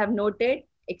you all have noted,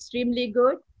 extremely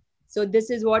good. So this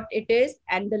is what it is.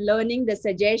 And the learning, the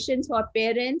suggestions for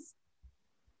parents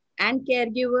and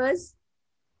caregivers.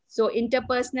 So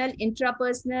interpersonal,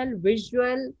 intrapersonal,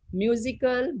 visual,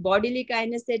 musical, bodily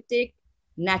kinesthetic,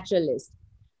 naturalist.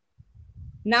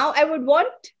 Now I would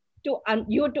want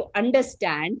you to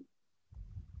understand,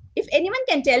 if anyone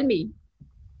can tell me,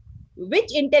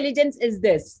 which intelligence is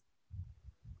this?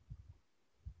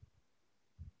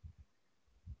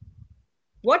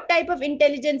 What type of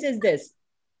intelligence is this?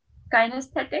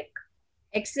 Kinesthetic.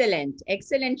 Excellent.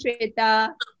 Excellent,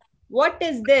 Shweta. What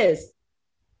is this?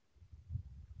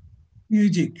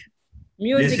 Music.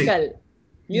 Musical.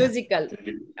 Musical.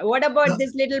 What about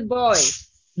this little boy?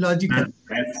 Logical.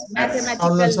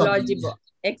 Mathematical, logical.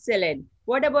 Excellent.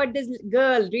 What about this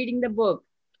girl reading the book?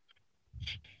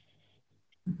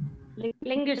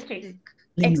 Linguistic.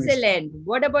 Excellent.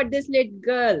 What about this little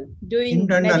girl doing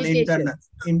meditation?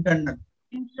 Internal.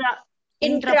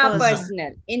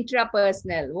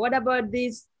 Intrapersonal. What about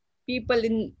these people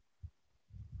in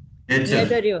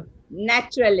nature?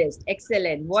 Naturalist.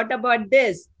 Excellent. What about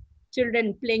this?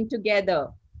 Children playing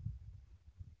together.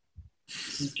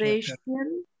 Spatial.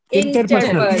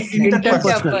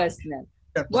 Interpersonal.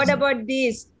 What about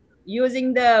these?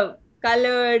 Using the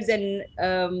colors and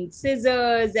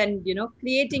scissors and,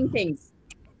 creating things.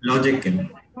 Logical.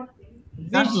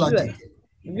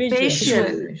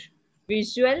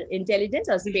 Visual intelligence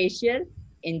or spatial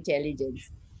intelligence.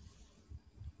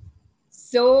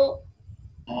 So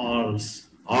All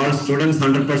students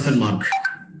 100% mark.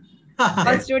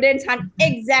 all students,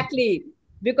 exactly,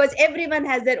 because everyone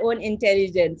has their own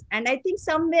intelligence. And I think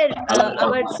somewhere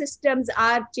our systems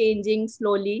are changing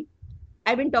slowly.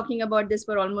 I've been talking about this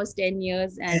for almost 10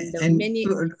 years and many...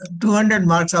 200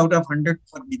 marks out of 100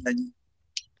 for Geetha ji.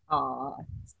 Oh,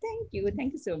 thank you.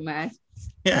 Thank you so much.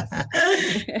 Yeah.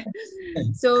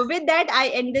 So with that, I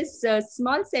end this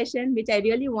small session, which I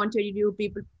really wanted you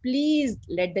people, please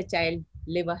let the child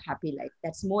live a happy life.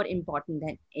 That's more important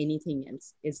than anything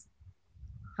else, is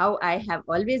how I have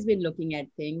always been looking at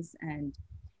things. And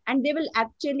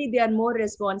they are more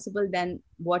responsible than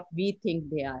what we think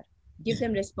they are. Give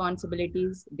them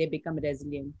responsibilities, they become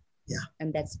resilient. Yeah.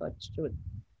 And that's what's true.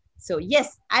 So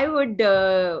yes, I would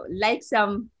like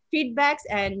some feedbacks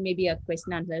and maybe a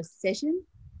question and answer session.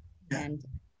 Yeah. And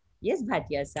yes,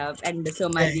 Bhatia Saab and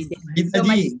Somaji.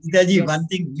 Geetha ji, one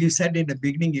thing you said in the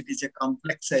beginning, it is a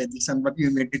complex suggestion, but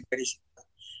you made it very simple.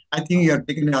 I think you are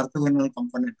taking an orthogonal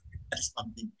component. That's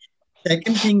something.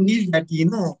 Second thing is that,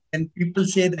 when people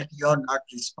say that you are not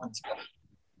responsible,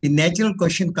 the natural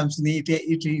question comes to me.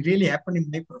 It really happened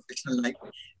in my professional life.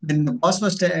 When the boss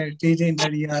was teaching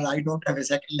that I don't have a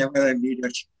second level of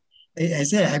leadership, I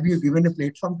say, have you given a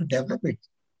platform to develop it?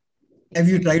 Have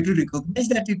you tried to recognize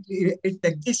that it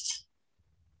exists?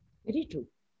 Very true.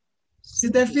 See,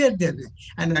 that's where they are.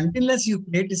 And unless you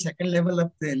create a second level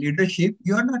of leadership,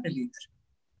 you are not a leader.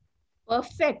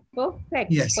 Perfect.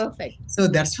 Yes. Perfect. So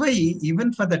that's why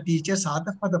even for the teachers or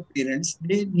for the parents,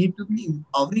 they need to be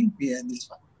empowering this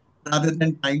one, rather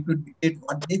than trying to dictate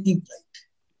what they think right.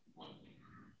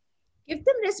 Give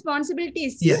them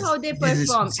responsibilities, see how they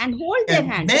perform and hold their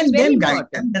hand. Then guide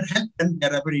them and help them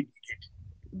wherever it needed.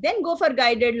 Then go for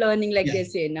guided learning, like they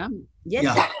say. Na? Yes.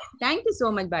 Yeah. Thank you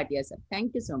so much, Bhatia sir.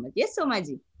 Thank you so much. Yes,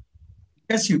 Somaji.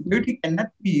 Because superiority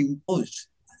cannot be imposed.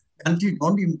 Once you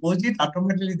don't impose it,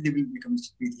 automatically they will become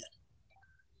superior.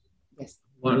 Yes.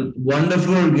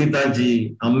 Wonderful, Geetha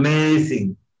ji.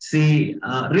 Amazing. See,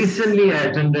 recently I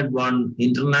attended one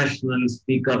international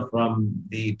speaker from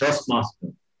the Toastmaster,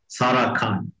 Sarah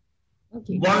Khan.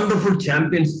 Okay. Wonderful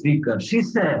champion speaker. She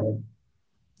said,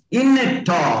 in a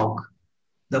talk,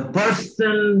 the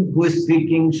person who is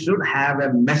speaking should have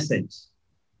a message,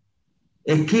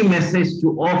 a key message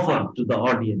to offer to the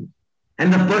audience.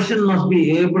 And the person must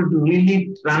be able to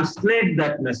really translate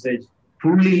that message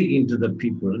fully into the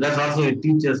people. That's also a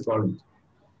teacher's college.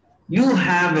 You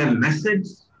have a message,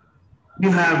 you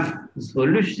have a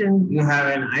solution, you have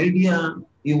an idea,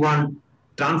 you want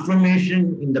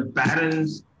transformation in the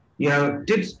parents, you have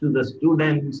tips to the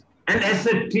students. And as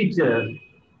a teacher,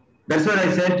 that's what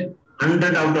I said,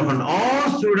 100 out of 100.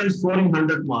 All students scoring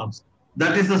 100 marks.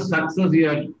 That is the success you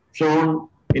have shown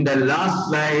in the last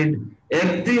slide.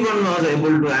 Everyone was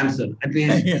able to answer. At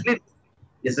least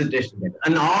hesitation get.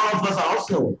 And all of us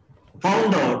also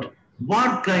found out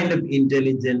what kind of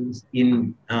intelligence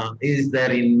is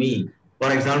there in me.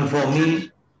 For example, for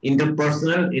me,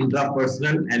 interpersonal,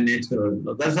 intrapersonal, and natural.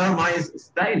 So that's all my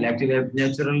style. Actually, I've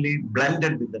naturally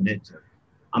blended with the nature.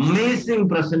 Amazing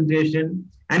presentation.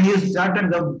 And you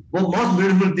started, the most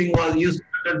beautiful thing was you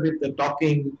started with the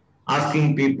talking,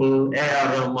 asking people,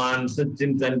 A.R. Rahman,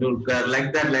 Sachin Tendulkar,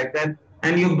 like that.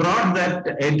 And you brought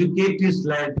that educative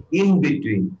slide in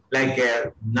between, like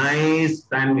a nice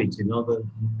sandwich, the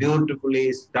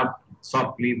beautifully stuffed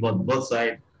softly both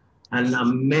sides. An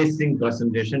amazing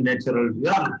presentation, natural.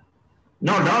 Yeah,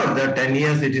 no doubt that 10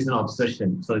 years it is an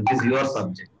obsession. So it is your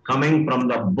subject, coming from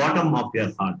the bottom of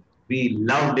your heart. We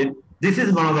loved it. This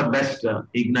is one of the best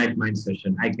Ignite Mind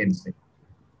session, I can say.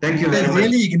 Thank you very much.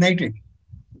 Really ignited.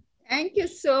 Thank you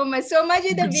so much. So much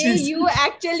is the way you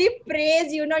actually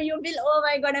praise, you will, oh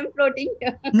my God, I'm floating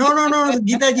here. No,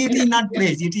 Geetha ji, it is not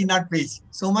praise. It is not praise.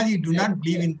 So much you do not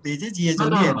believe in praises. He has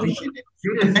only appreciated.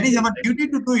 That is our duty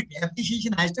to do it.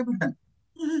 Appreciation has to be done.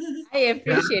 I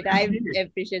appreciate. Thank it is you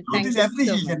appreciation,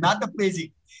 so much. not the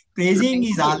praising. Praising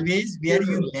is always where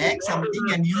you lack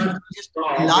something and you just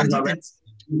enlarge it.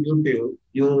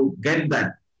 You get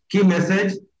that key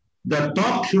message. The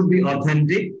talk should be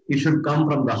authentic. It should come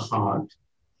from the heart.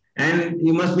 And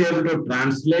you must be able to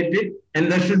translate it.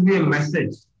 And there should be a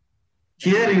message.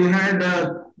 Here you had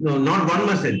not one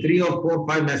message, 3 or 4,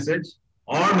 5 messages.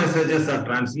 All messages are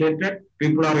translated.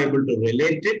 People are able to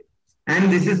relate it.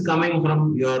 And this is coming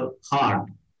from your heart.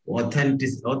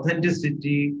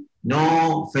 Authenticity,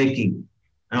 no faking.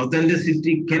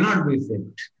 Authenticity cannot be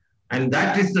faked. And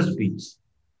that is the speech.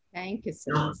 Thank you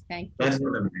so much. Thank you. That's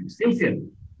what I'm saying. Sincere.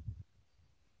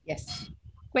 Yes.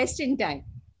 Question time.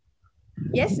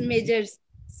 Yes, Major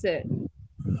Sir.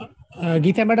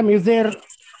 Geetha Madam,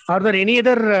 are there any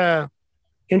other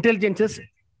intelligences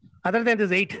other than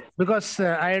this 8? Because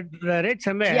I had read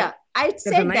somewhere. Yeah, I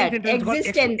said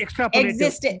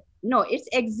that no, it's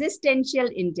existential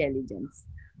intelligence.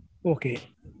 Okay.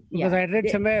 Because I had read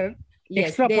somewhere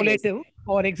extrapolative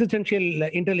or existential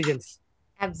intelligence.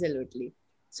 Absolutely.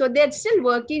 So they're still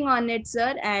working on it,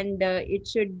 sir, and it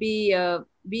should be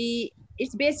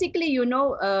it's basically, there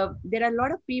are a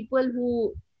lot of people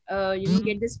who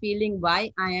get this feeling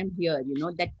why I am here,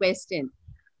 that question.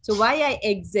 So why I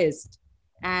exist,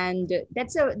 and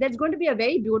that's going to be a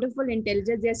very beautiful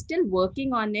intelligence. They're still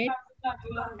working on it,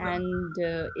 and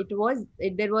there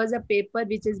was a paper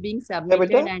which is being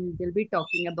submitted, and we'll be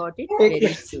talking about it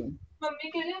very soon.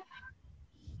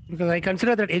 Because I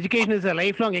consider that education is a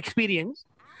lifelong experience,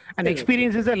 and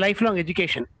experience is a lifelong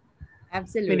education.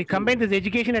 Absolutely. When you combine this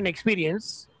education and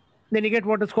experience, then you get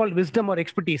what is called wisdom or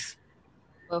expertise.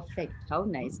 Perfect. How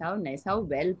nice. How nice. How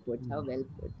well put. How well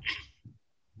put.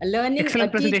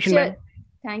 Excellent presentation, ma'am.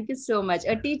 Thank you so much.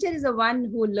 A teacher is the one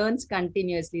who learns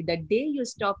continuously. The day you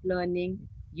stop learning,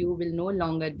 you will no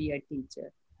longer be a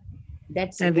teacher.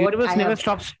 And the universe never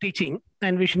stops teaching,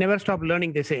 and we should never stop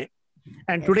learning, they say.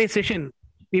 And today's session,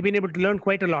 we've been able to learn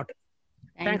quite a lot.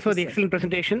 Thanks for the excellent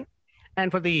presentation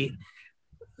and for the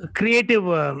creative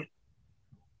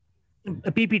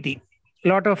PPT. A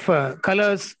lot of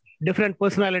colors, different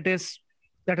personalities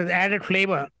that has added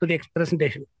flavor to the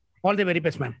presentation. All the very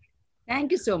best, ma'am.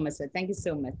 Thank you so much, sir. Thank you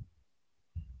so much.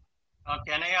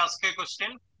 Can I ask a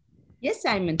question? Yes,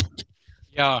 Simon.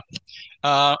 Yeah,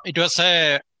 it was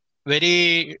a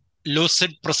very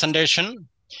lucid presentation.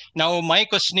 Now, my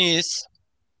question is,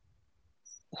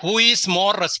 who is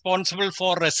more responsible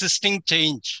for resisting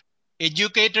change?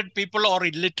 Educated people or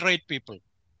illiterate people?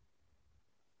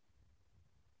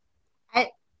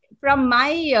 From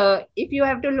my, if you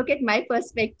have to look at my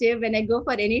perspective, when I go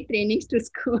for any trainings to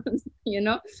schools,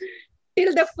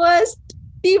 till the first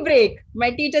tea break,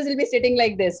 my teachers will be sitting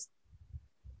like this.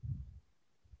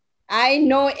 I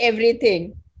know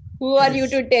everything. Who are you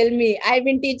to tell me? I've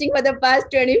been teaching for the past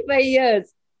 25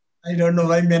 years. I don't know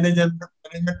why management has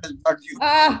got you.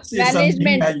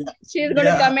 Management. She's going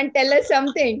to come and tell us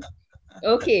something.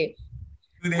 Okay.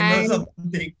 Do they know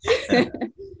something?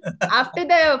 After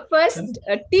the first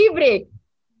tea break,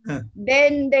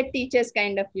 then the teachers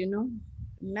kind of,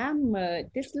 ma'am,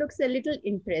 this looks a little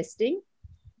interesting.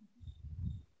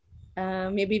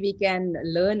 Maybe we can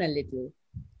learn a little.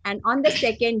 And on the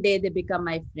second day, they become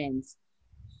my friends.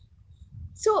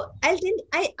 So I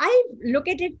look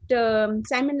at it,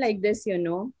 Simon, like this,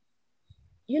 when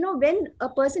a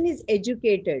person is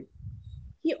educated,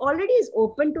 he already is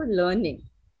open to learning.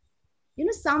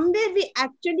 Somewhere we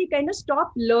actually kind of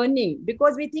stop learning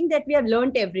because we think that we have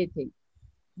learned everything.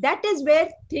 That is where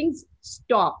things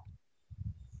stop.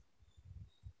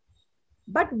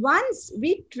 But once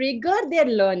we trigger their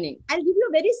learning, I'll give you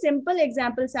a very simple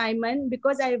example, Simon,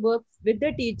 because I work with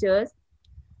the teachers.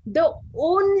 The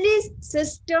only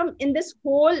system in this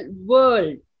whole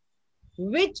world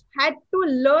which had to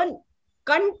learn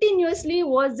continuously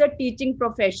was the teaching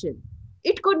profession.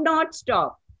 It could not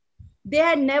stop. They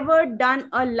had never done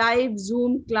a live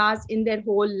Zoom class in their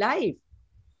whole life.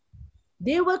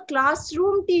 They were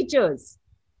classroom teachers.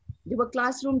 They were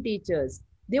classroom teachers.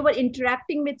 They were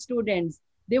interacting with students.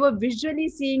 They were visually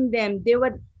seeing them. They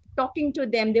were talking to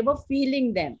them. They were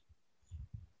feeling them.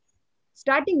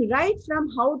 Starting right from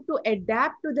how to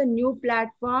adapt to the new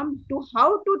platform to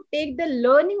how to take the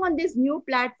learning on this new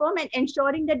platform and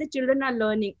ensuring that the children are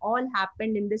learning, all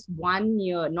happened in this 1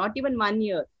 year, not even 1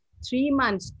 year, 3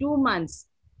 months, 2 months.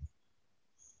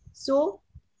 So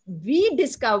we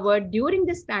discovered during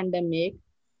this pandemic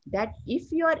that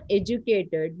if you are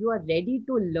educated, you are ready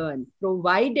to learn,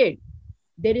 provided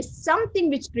there is something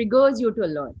which triggers you to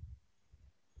learn.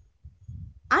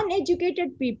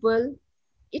 Uneducated people,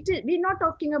 we're not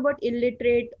talking about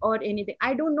illiterate or anything.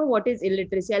 I don't know what is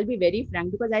illiteracy. I'll be very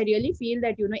frank, because I really feel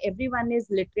that, everyone is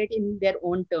literate in their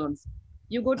own terms.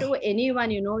 You go to anyone,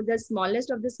 the smallest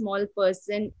of the small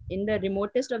person in the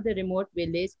remotest of the remote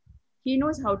village, he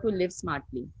knows how to live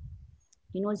smartly.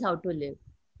 He knows how to live.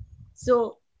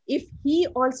 So if he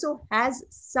also has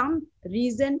some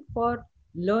reason for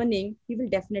learning, he will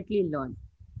definitely learn.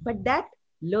 But that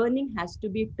learning has to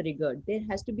be triggered. There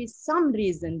has to be some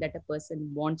reason that a person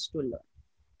wants to learn.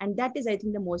 And that is, I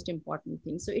think, the most important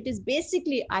thing. So it is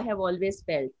basically, I have always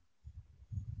felt,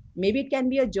 maybe it can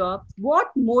be a job. What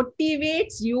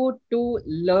motivates you to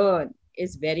learn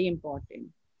is very important.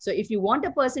 So if you want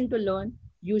a person to learn,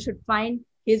 you should find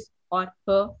his or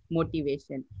her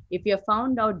motivation. If you have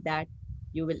found out that,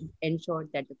 you will ensure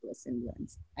that the person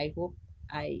learns. I hope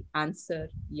I answer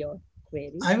your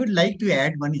query. I would like to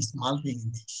add one small thing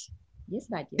in this. Yes,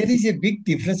 Bhatia. There is a big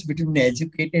difference between the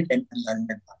educated and the learned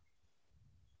one.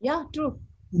 Yeah, true.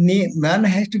 One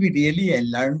has to be really a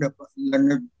learned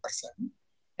person.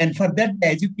 And for that, the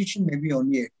education may be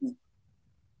only a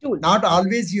tool. Not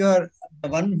always you are the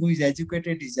one who is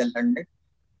educated is a learned.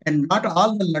 And not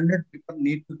all the learned people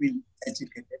need to be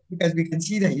educated. Because we can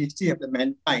see the history of the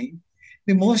mankind.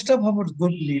 The most of our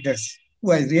good leaders who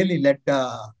have really led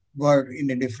the world in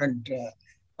a different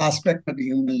aspect of the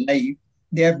human life,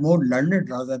 they are more learned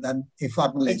rather than a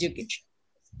formal education.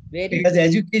 Because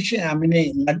education,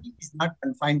 learning is not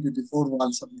confined to the four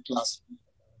walls of the classroom.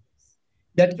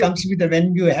 That comes with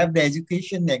when you have the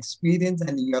education, the experience,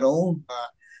 and your own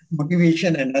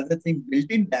motivation and other things built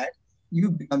in that,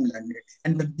 you become learned.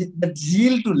 And the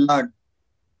zeal to learn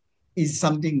is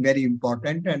something very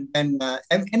important, and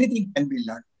anything can be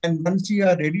learned. And once you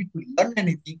are ready to learn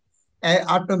anything,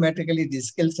 automatically the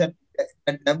skill set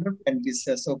that developed and this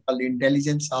so-called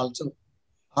intelligence also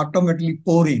automatically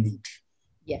pour in it.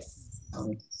 Yes,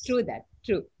 true that,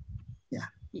 true. Yeah.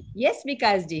 Yes,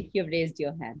 Vikasji, you've raised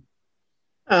your hand.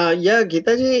 Yeah,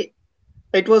 Geetha ji,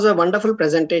 it was a wonderful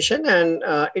presentation, and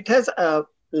it has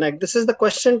this is the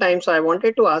question time. So I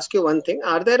wanted to ask you one thing.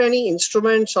 Are there any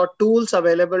instruments or tools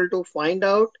available to find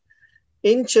out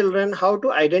in children how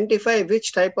to identify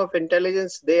which type of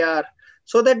intelligence they are,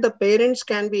 so that the parents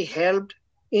can be helped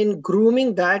in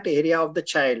grooming that area of the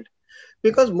child?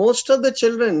 Because most of the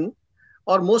children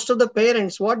or most of the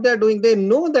parents, what they're doing, they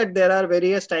know that there are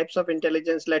various types of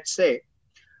intelligence, let's say.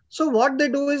 So what they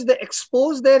do is they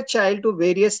expose their child to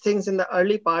various things in the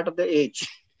early part of the age.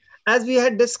 As we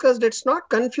had discussed, it's not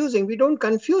confusing. We don't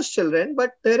confuse children,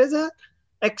 but there is a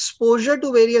exposure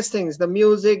to various things, the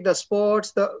music, the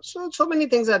sports, so many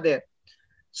things are there.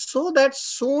 So that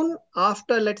soon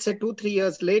after, let's say 2-3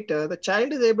 years later, the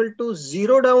child is able to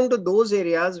zero down to those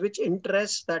areas which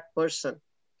interest that person,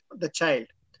 the child.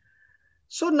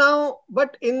 So now,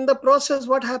 but in the process,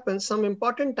 what happens? Some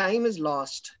important time is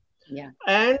lost. Yeah.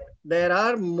 And there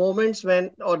are moments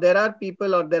when, or there are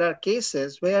people, or there are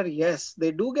cases where, yes,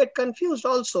 they do get confused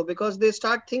also, because they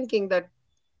start thinking that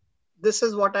this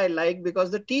is what I like because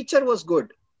the teacher was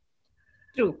good.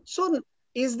 True. So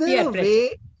is there a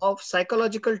way of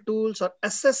psychological tools or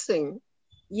assessing?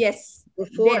 Yes.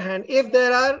 Beforehand? If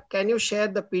there are, can you share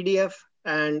the PDF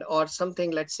and or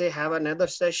something, let's say have another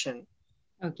session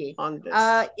okay. on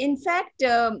this? In fact,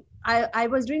 I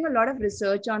was doing a lot of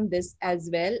research on this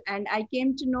as well. And I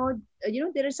came to know,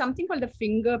 there is something called the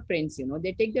fingerprints,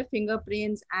 they take their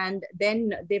fingerprints and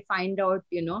then they find out,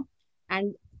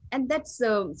 and that's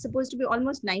supposed to be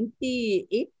almost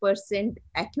 98%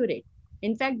 accurate.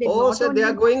 In fact, they they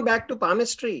are going back to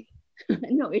palmistry.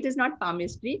 No, it is not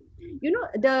palmistry.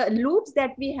 The loops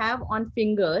that we have on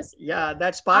fingers. Yeah,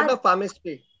 that's part of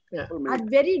palmistry. are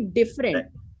very different.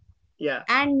 Yeah.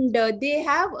 And they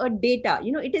have a data,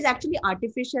 it is actually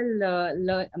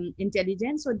artificial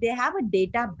intelligence. So they have a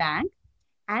data bank,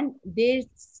 and they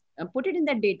put it in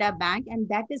the data bank, and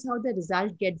that is how the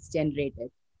result gets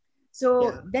generated.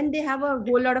 So then they have a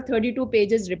whole lot of 32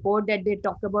 pages report that they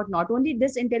talk about not only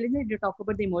this intelligence, they talk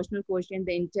about the emotional quotient,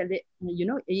 the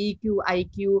EQ,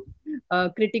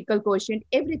 IQ, critical quotient,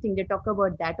 everything. They talk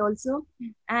about that also.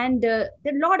 And there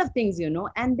are a lot of things,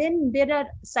 and then there are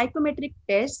psychometric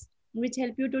tests which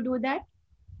help you to do that.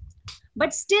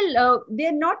 But still,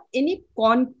 they're not any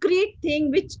concrete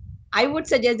thing which I would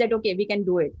suggest that, okay, we can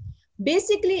do it.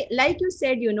 Basically, like you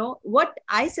said, what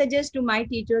I suggest to my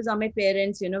teachers or my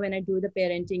parents, when I do the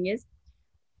parenting is,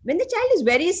 when the child is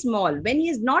very small, when he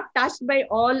is not touched by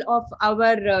all of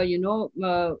our,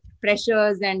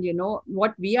 pressures and,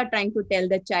 what we are trying to tell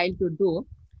the child to do,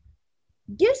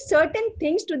 give certain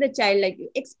things to the child, like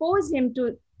expose him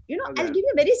to, I'll give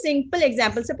you a very simple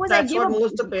example. Suppose that's what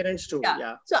most of the parents do.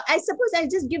 Yeah. So I suppose I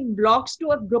just give blocks to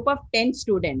a group of 10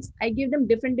 students. I give them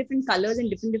different colors and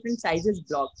different sizes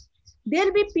blocks.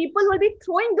 There'll be people who will be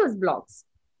throwing those blocks.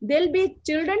 There'll be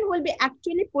children who will be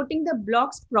actually putting the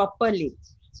blocks properly.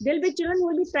 There'll be children who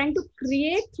will be trying to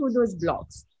create through those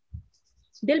blocks.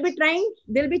 There'll be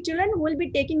children who will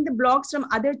be taking the blocks from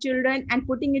other children and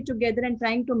putting it together and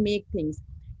trying to make things.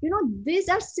 These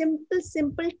are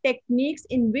simple techniques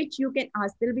in which you can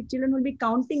ask. There'll be children who will be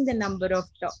counting the number of,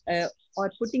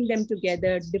 or putting them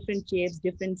together, different shapes,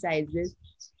 different sizes.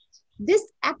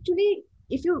 This actually,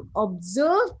 if you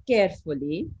observe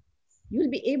carefully,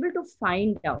 you'll be able to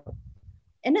find out.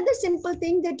 Another simple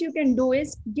thing that you can do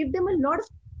is give them a lot of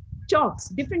chalks,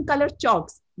 different color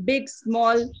chalks, big,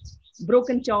 small,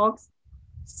 broken chalks.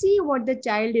 See what the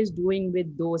child is doing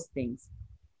with those things.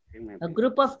 A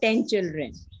group of 10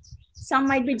 children. Some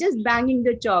might be just banging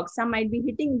the chalk. Some might be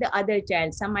hitting the other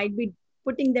child. Some might be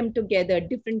putting them together,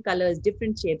 different colors,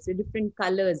 different shapes. So different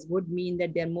colors would mean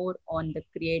that they're more on the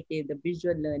creative, the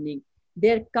visual learning.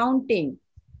 They're counting.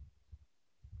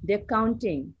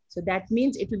 So that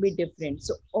means it will be different.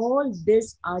 So all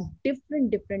these are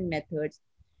different methods,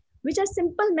 which are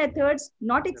simple methods,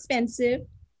 not expensive.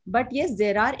 But yes,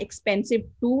 there are expensive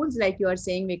tools, like you are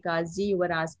saying, Vikas ji, you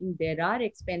were asking, there are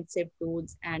expensive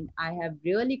tools, and I have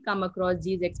really come across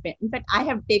these in fact, I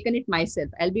have taken it myself.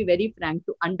 I'll be very frank,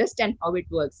 to understand how it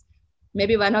works.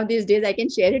 Maybe one of these days I can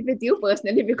share it with you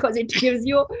personally, because it gives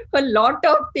you a lot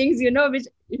of things, which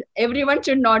everyone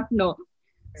should not know.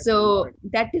 So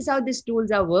that is how these tools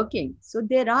are working. So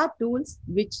there are tools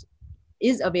which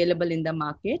is available in the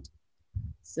market.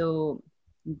 So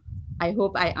I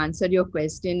hope I answered your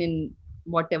question in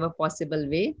whatever possible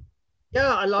way.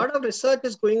 Yeah, a lot of research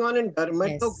is going on in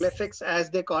dermatoglyphics, as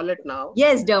they call it now.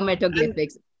 Yes,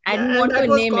 dermatoglyphics. I didn't want to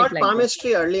name it like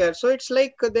palmistry earlier. So it's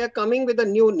like they're coming with a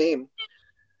new name.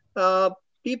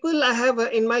 People I have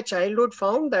in my childhood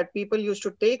found that people used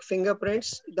to take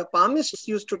fingerprints. The palmists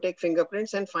used to take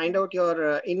fingerprints and find out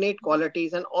your innate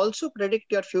qualities and also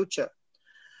predict your future.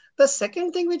 The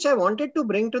second thing which I wanted to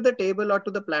bring to the table or to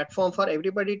the platform for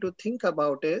everybody to think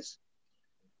about is,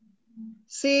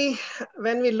 see,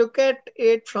 when we look at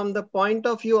it from the point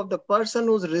of view of the person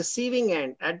who's receiving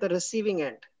end, at the receiving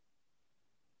end,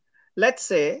 let's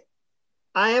say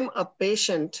I am a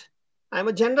patient, I'm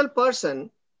a general person,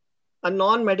 a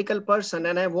non-medical person,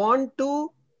 and I want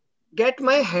to get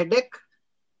my headache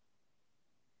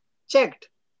checked.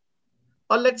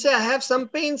 Or let's say I have some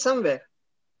pain somewhere.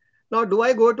 Now, do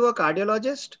I go to a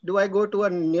cardiologist? Do I go to a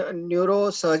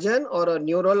neurosurgeon or a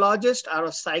neurologist or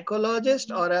a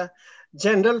psychologist or a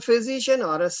general physician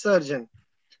or a surgeon?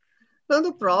 Now,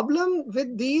 the problem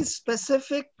with these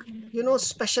specific,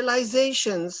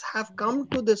 specializations have come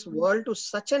to this world to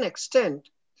such an extent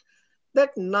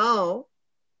that now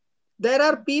there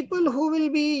are people who will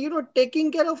be,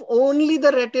 taking care of only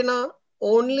the retina,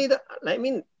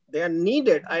 they are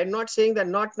needed. I am not saying they're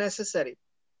not necessary.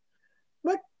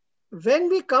 But when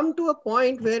we come to a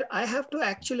point where I have to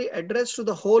actually address to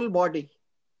the whole body,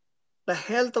 the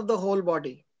health of the whole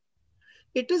body,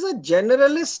 it is a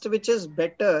generalist which is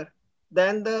better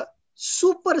than the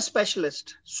super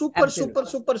specialist, super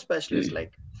specialist.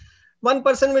 Like one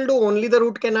person will do only the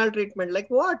root canal treatment. Like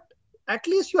what? At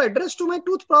least you address to my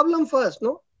tooth problem first,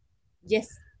 no? Yes.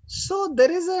 So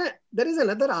there is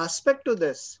another aspect to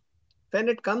this. When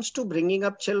it comes to bringing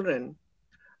up children,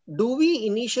 do we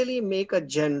initially make a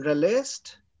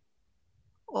generalist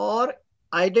or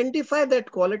identify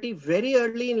that quality very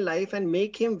early in life and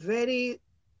make him very,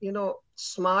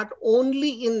 smart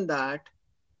only in that,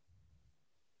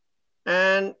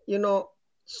 and,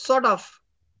 sort of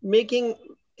making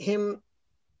him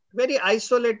very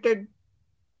isolated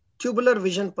tubular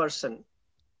vision person.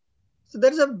 So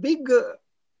there's a big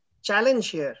challenge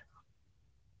here.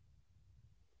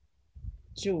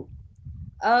 True.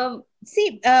 When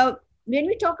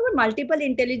we talk about multiple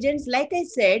intelligence, like I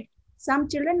said, some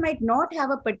children might not have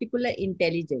a particular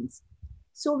intelligence.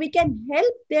 So we can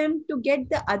help them to get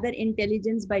the other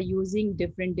intelligence by using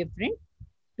different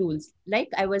tools, like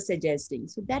I was suggesting.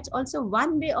 So that's also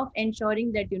one way of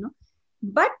ensuring that,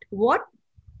 but what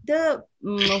the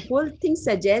whole thing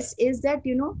suggests is that,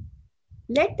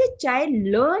 let the child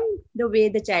learn the way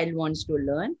the child wants to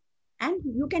learn, and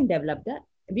you can develop that.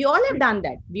 We all have done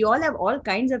that. We all have all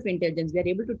kinds of intelligence. We are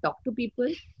able to talk to people.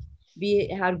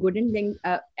 We are good in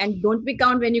and don't we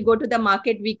count when you go to the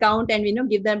market, we count and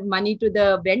give the money to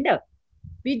the vendor.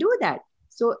 We do that.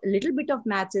 So a little bit of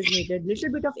maths is needed, little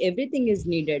bit of everything is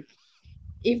needed.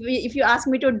 If you ask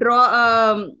me to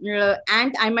draw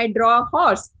ant, I might draw a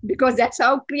horse because that's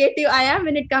how creative I am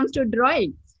when it comes to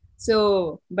drawing.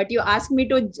 So, but you ask me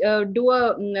to do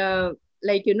a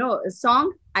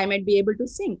song, I might be able to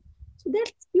sing. So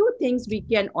there's few things we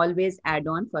can always add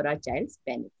on for our child's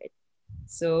benefit.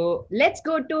 So let's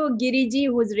go to Giriji,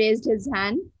 who's raised his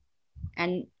hand,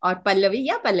 or Pallavi.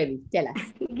 Yeah, Pallavi, tell us.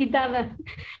 Geetha,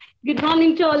 good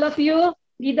morning to all of you.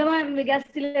 Geetha,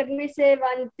 let me say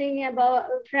one thing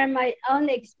from my own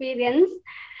experience.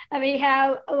 We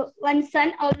have one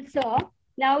son also.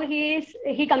 Now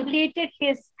he completed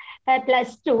his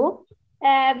 +2.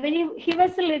 When he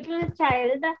was a little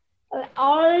child,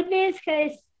 always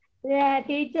his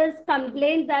teachers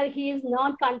complained that he is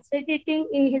not concentrating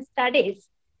in his studies.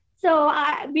 So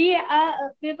we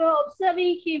were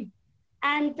observing him,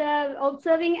 and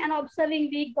observing,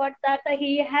 we got that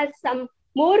he has some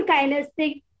more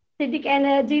kinesthetic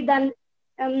energy than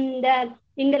the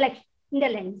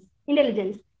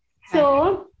intelligence.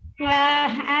 So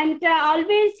and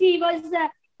always he was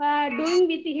doing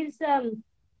with his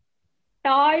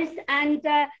toys, and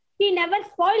he never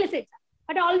spoils it,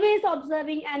 but always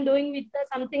observing and doing with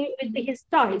something with his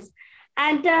toys.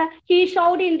 And he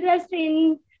showed interest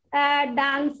in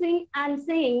dancing and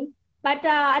singing, but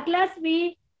at last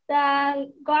we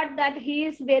got that he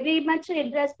is very much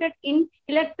interested in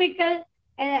electrical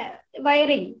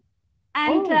wiring,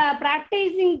 and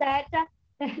practicing that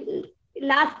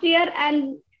last year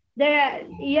and the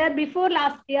year before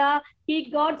last year, he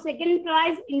got second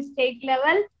prize in state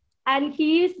level, and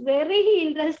he is very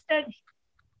interested.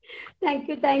 Thank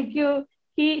you.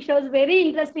 He shows very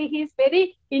interesting. He is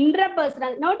very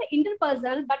intrapersonal, not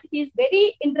interpersonal, but he is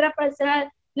very intrapersonal.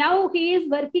 Now he is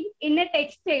working in a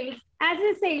textiles as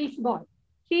a sales boy.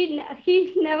 He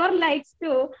never likes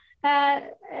to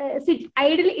sit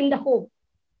idle in the home.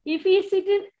 If he sits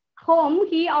at home,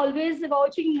 he always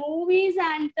watching movies,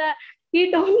 and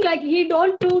he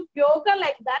don't do yoga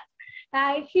like that.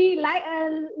 He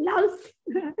loves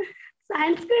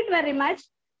Sanskrit very much,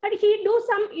 but he do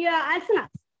some asanas.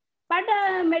 But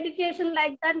meditation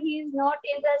like that, he is not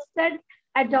interested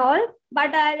at all.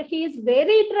 But he is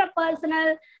very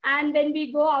intrapersonal, and when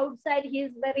we go outside, he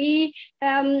is very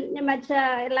much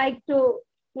like to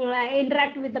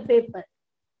interact with the people.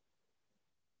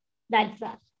 That's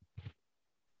all.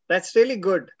 That's really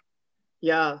good.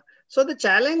 Yeah. So the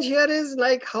challenge here is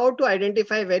like how to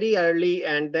identify very early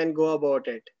and then go about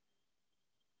it.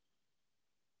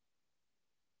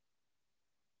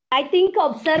 I think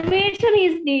observation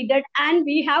is needed, and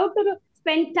we have to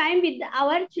spend time with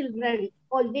our children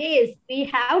always. We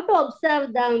have to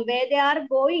observe them, where they are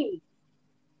going,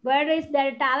 where is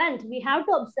their talent. We have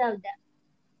to observe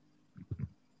them.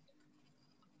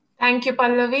 Thank you,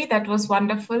 Pallavi. That was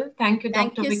wonderful. Thank you,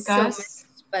 Dr. Vikas. So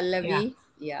much, Pallavi.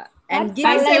 Yeah. And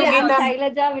thank you,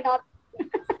 Shailaja.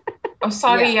 Oh,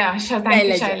 sorry. Yeah. Thank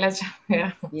you,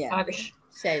 Shailaja. Yeah. Sorry.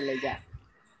 Shailaja.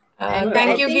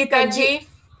 Thank you, Geetha ji.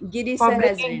 Giri sir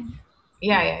has been.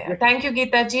 Yeah. Thank you,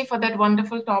 Geetha ji, for that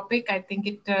wonderful topic. I think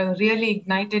it really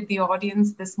ignited the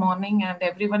audience this morning, and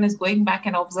everyone is going back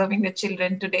and observing the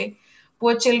children today.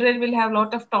 Poor children will have a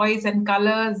lot of toys and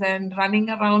colors and running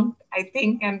around, I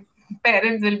think, and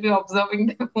parents will be observing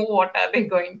them. What are they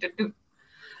going to do?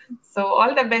 So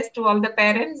all the best to all the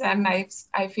parents, and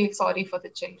I feel sorry for the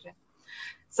children.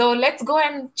 So let's go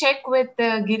and check with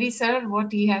Giri sir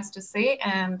what he has to say,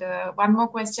 and one more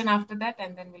question after that,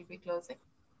 and then we'll be closing.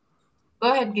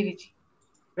 Go ahead, Giriji.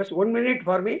 Just 1 minute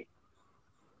for me.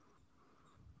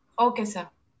 Okay, sir.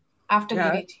 After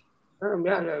Giriji.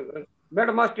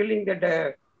 Madam was telling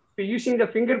that using the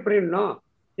fingerprint, no,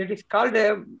 it is called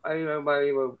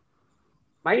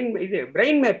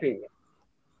brain mapping.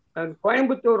 And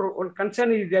Coimbatore, one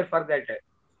concern is there for that.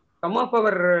 Some of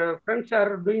our friends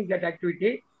are doing that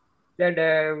activity. that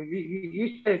we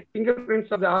use the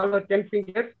fingerprints of all the 10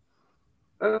 fingers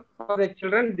for the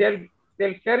children.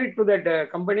 They'll share it to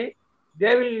that company.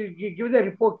 They will give the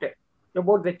report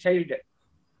about the child.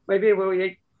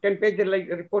 Maybe 10 pages like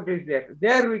report is there.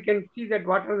 There we can see that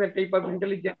what are the type of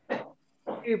intelligence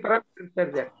parameters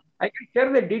are there. I can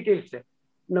share the details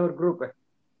in our group.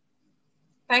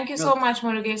 Thank you so much,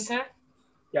 Murugesh sir.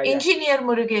 Yeah, Engineer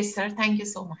Murugesh sir, thank you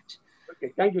so much.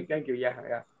 Okay, thank you.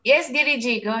 Yeah. Yes,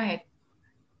 Giriji, go ahead.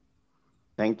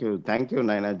 Thank you,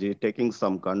 Nainaji, taking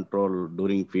some control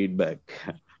during feedback.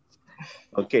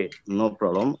 Okay, no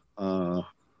problem.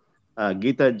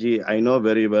 Geetha ji, I know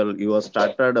very well you have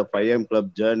started a 5am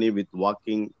club journey with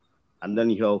walking, and then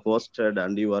you have hosted,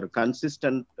 and you are a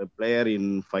consistent player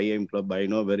in 5am club. I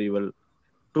know very well.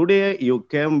 Today you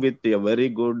came with a very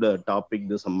good topic.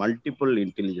 This multiple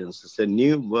intelligence. It's a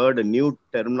new word, a new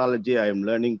terminology I am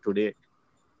learning today.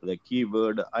 The key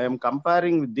word I am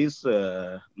comparing with this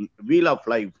wheel of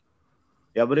life.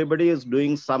 Everybody is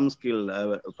doing some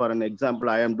skill. For an example,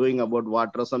 I am doing about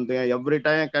water or something. Every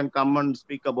time I can come and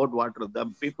speak about water, the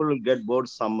people will get bored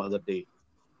some other day.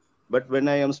 But when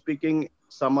I am speaking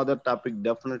some other topic,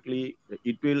 definitely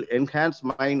it will enhance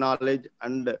my knowledge,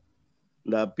 and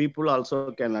the people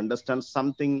also can understand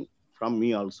something from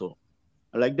me also.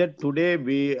 Like that,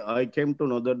 today I came to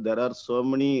know that there are so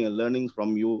many learnings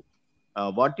from you.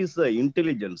 What is the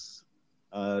intelligence?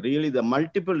 Really the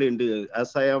multiple intelligence.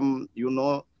 As I am,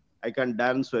 I can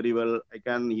dance very well. I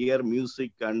can hear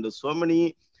music, and so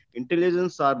many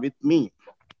intelligence are with me.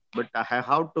 But I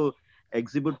have to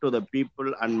exhibit to the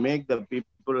people and make the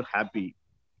people happy.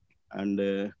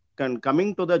 And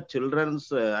coming to the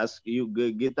children's, as you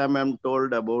Geetha ma'am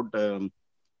told about,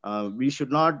 we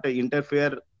should not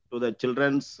interfere to the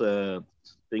children's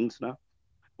things now.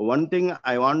 One thing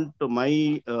I want to,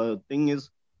 my thing is,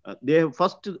 they have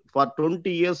first for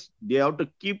 20 years, they have to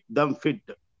keep them fit.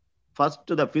 First,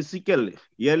 the physical.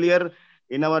 Earlier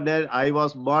in our day, I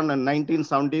was born in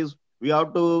 1970s. We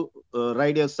have to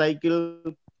ride a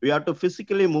cycle. We have to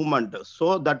physically movement.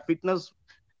 So that fitness,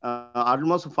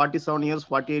 almost 47 years,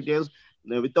 48 years,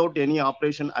 without any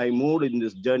operation, I moved in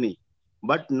this journey.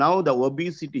 But now the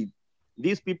obesity,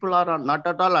 these people are not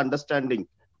at all understanding,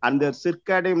 and their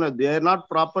circadian, they are not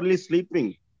properly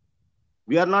sleeping.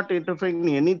 We are not interfering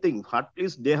in anything. At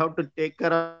least they have to take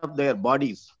care of their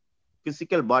bodies,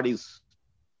 physical bodies.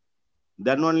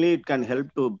 Then only it can help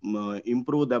to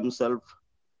improve themselves.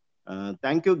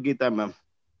 Thank you, Geetha ma'am.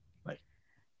 Bye.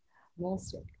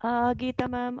 Geetha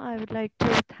ma'am, I would like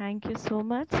to thank you so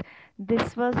much.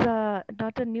 This was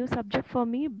not a new subject for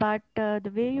me, but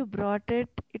the way you brought it,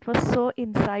 it was so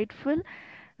insightful.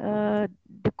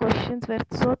 The questions were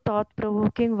so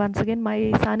thought-provoking. Once again,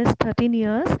 my son is 13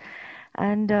 years,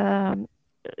 and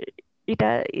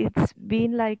it's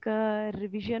been like a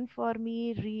revision for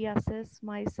me, reassess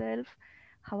myself,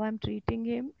 how I'm treating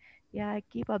him. Yeah, I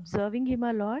keep observing him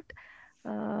a lot,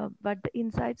 but the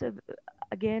insights are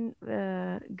again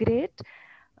great.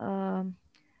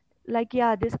 Like,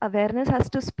 yeah, this awareness has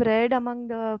to spread among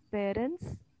the parents,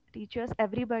 teachers,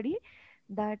 everybody,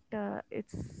 that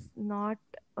it's not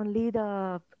only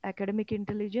the academic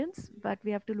intelligence, but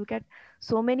we have to look at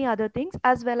so many other things,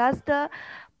 as well as the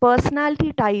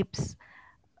personality types,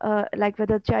 like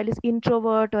whether the child is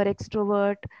introvert or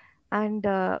extrovert, and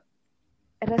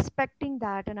respecting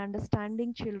that and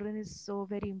understanding children is so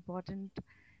very important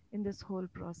in this whole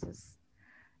process.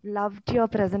 Loved your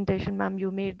presentation, ma'am.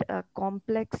 You made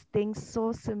complex things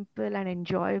so simple and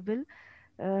enjoyable.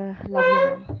 Love you,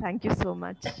 ma'am. Thank you so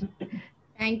much.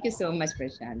 Thank you so much,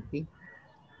 Prashanti.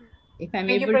 If I'm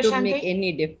Thank able you, to make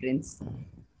any difference.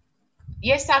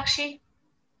 Yes, Sakshi.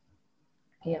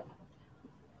 Yeah.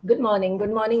 Good morning,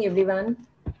 everyone.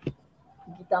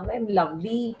 Geetha ma'am,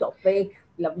 lovely topic,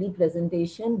 lovely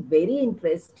presentation, very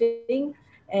interesting,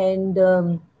 and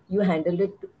you handled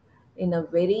it in a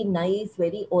very nice,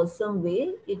 very awesome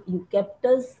way. You kept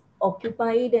us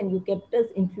occupied and you kept us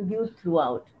intrigued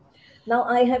throughout. Now,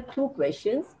 I have two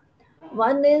questions.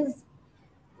 One is,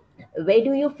 where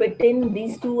do you fit in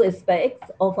these two aspects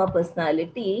of our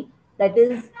personality? That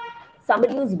is,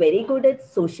 somebody who's very good at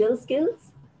social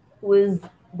skills, who is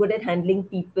good at handling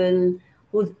people,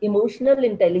 whose emotional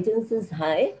intelligence is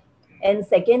high. And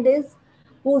second is,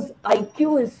 whose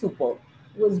IQ is superb,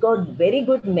 who's got very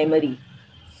good memory.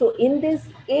 So in this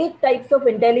 8 types of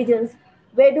intelligence,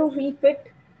 where do we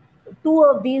fit 2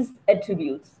 of these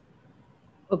attributes?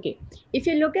 Okay. If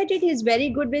you look at it, he's very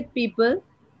good with people.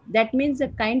 That means the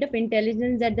kind of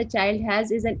intelligence that the child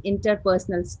has is an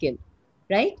interpersonal skill.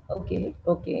 right? Okay,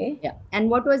 okay. Yeah. And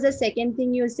what was the second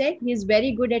thing you said? He's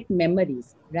very good at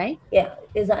memories, right? Yeah,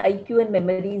 his IQ and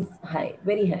memory is high,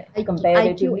 very high,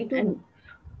 comparatively to and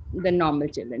the normal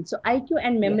children. So IQ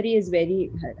and memory is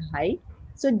very high.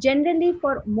 So generally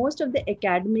for most of the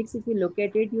academics, if you look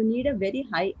at it, you need a very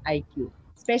high IQ,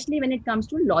 especially when it comes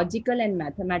to logical and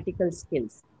mathematical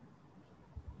skills.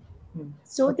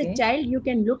 So the child, you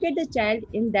can look at the child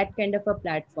in that kind of a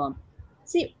platform.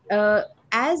 See,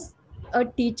 as a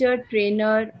teacher,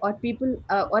 trainer, or people,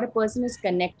 or a person is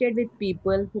connected with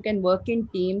people who can work in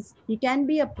teams, he can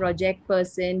be a project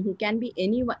person, he can be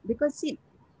anyone, because see,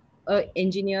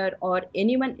 engineer or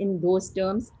anyone in those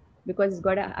terms, because he's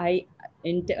got a high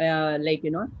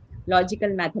logical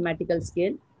mathematical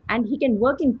skill, and he can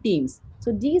work in teams.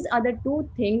 So these are the two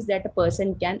things that a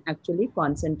person can actually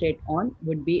concentrate on.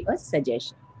 Would be a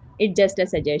suggestion. It's just a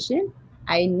suggestion.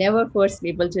 I never force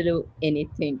people to do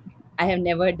anything. I have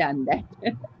never done that.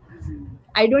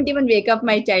 I don't even wake up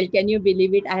my child. Can you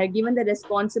believe it? I have given the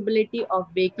responsibility of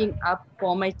waking up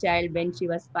for my child when she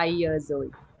was 5 years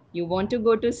old. You want to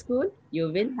go to school,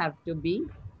 you will have to be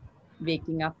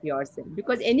waking up yourself,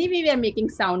 because anyway we are making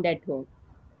sound at home.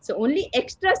 So only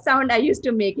extra sound I used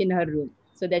to make in her room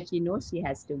so that she knows she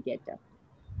has to get up.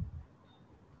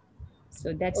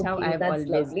 So that's how I have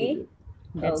always believed.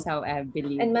 That's how I have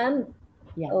believed. And ma'am,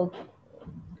 okay.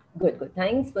 Good.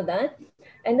 Thanks for that.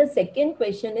 And the second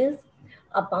question is,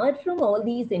 apart from all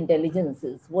these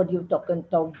intelligences, what you've talked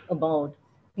about,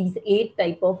 these 8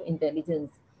 type of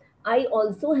intelligence, I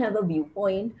also have a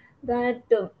viewpoint that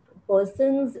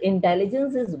person's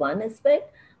intelligence is one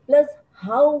aspect, plus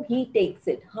how he takes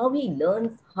it, how he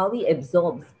learns, how he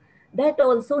absorbs. That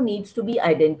also needs to be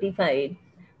identified,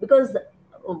 because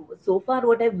so far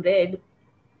what I've read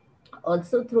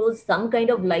also throws some kind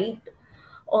of light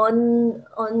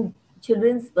on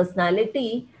children's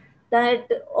personality, that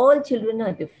all children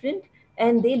are different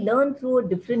and they learn through a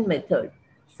different method.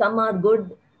 Some are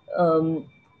good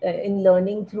in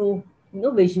learning through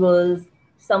visuals.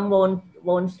 Some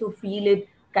wants to feel it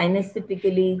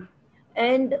kinesthetically,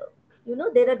 and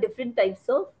there are different types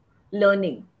of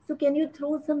learning. So can you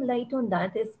throw some light on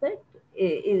that aspect?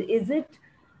 Is it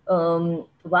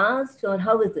vast, or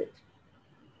how is it?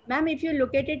 Ma'am, if you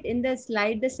look at it in the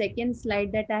slide, the second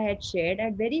slide that I had shared,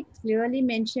 I very clearly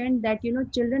mentioned that,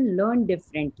 children learn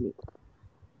differently.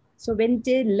 So when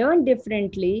they learn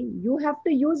differently, you have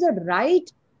to use a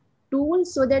right tool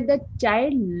so that the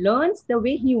child learns the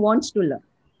way he wants to learn.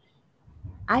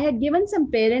 I had given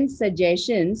some parents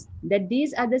suggestions that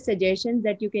these are the suggestions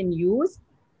that you can use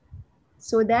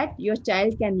so that your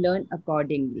child can learn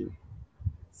accordingly.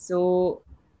 So,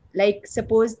 like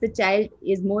suppose the child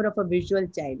is more of a visual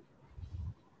child.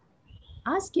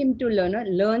 Ask him to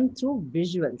learn through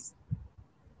visuals.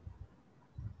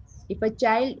 If a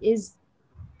child is,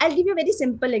 I'll give you a very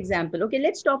simple example. Okay,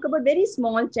 let's talk about very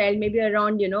small child, maybe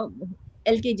around,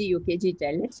 LKG, UKG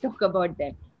child. Let's talk about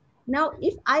that. Now,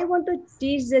 if I want to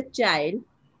teach the child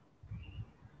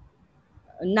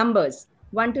numbers,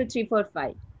 1, 2, 3, 4,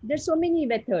 5, there's so many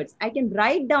methods. I can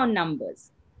write down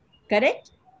numbers,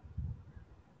 correct?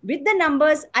 With the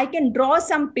numbers, I can draw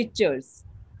some pictures.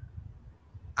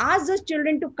 Ask those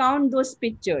children to count those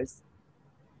pictures.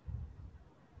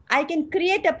 I can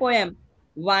create a poem.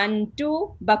 1,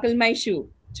 2, buckle my shoe.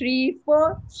 3,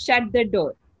 4, shut the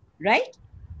door, right?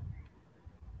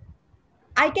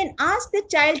 I can ask the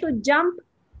child to jump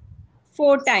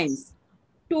 4 times,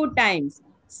 2 times,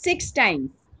 6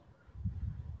 times.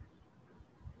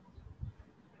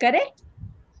 Correct?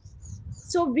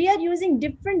 So we are using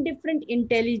different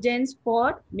intelligence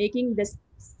for making this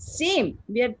same.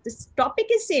 This topic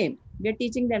is same. We are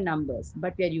teaching them numbers,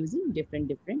 but we are using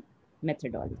different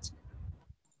methodology.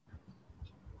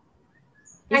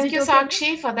 Thank you,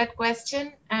 Sakshi, for that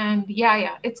question. And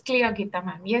yeah, it's clear, Geetha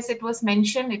ma'am. Yes, it was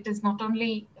mentioned. It is not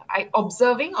only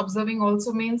observing. Observing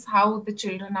also means how the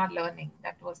children are learning.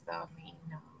 That was the main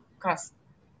crux.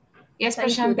 Yes,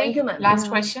 Prashanti, thank you, ma'am. Last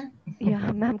question.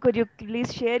 Yeah, ma'am, could you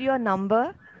please share your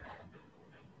number?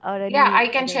 Or any I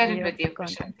can share it with you,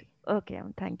 Prashanti. Okay,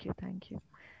 thank you.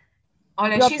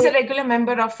 She's a regular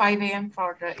member of 5 a.m.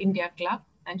 for India Club,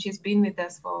 and she's been with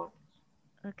us for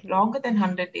longer than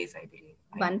 100 days, I believe.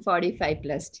 145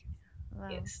 plus. Wow.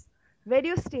 Yes. Where do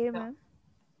you stay, ma'am?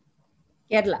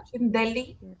 Kerala. In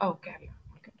Delhi? Oh, Kerala.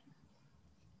 Okay.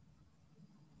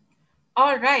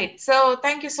 All right. So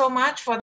thank you so much for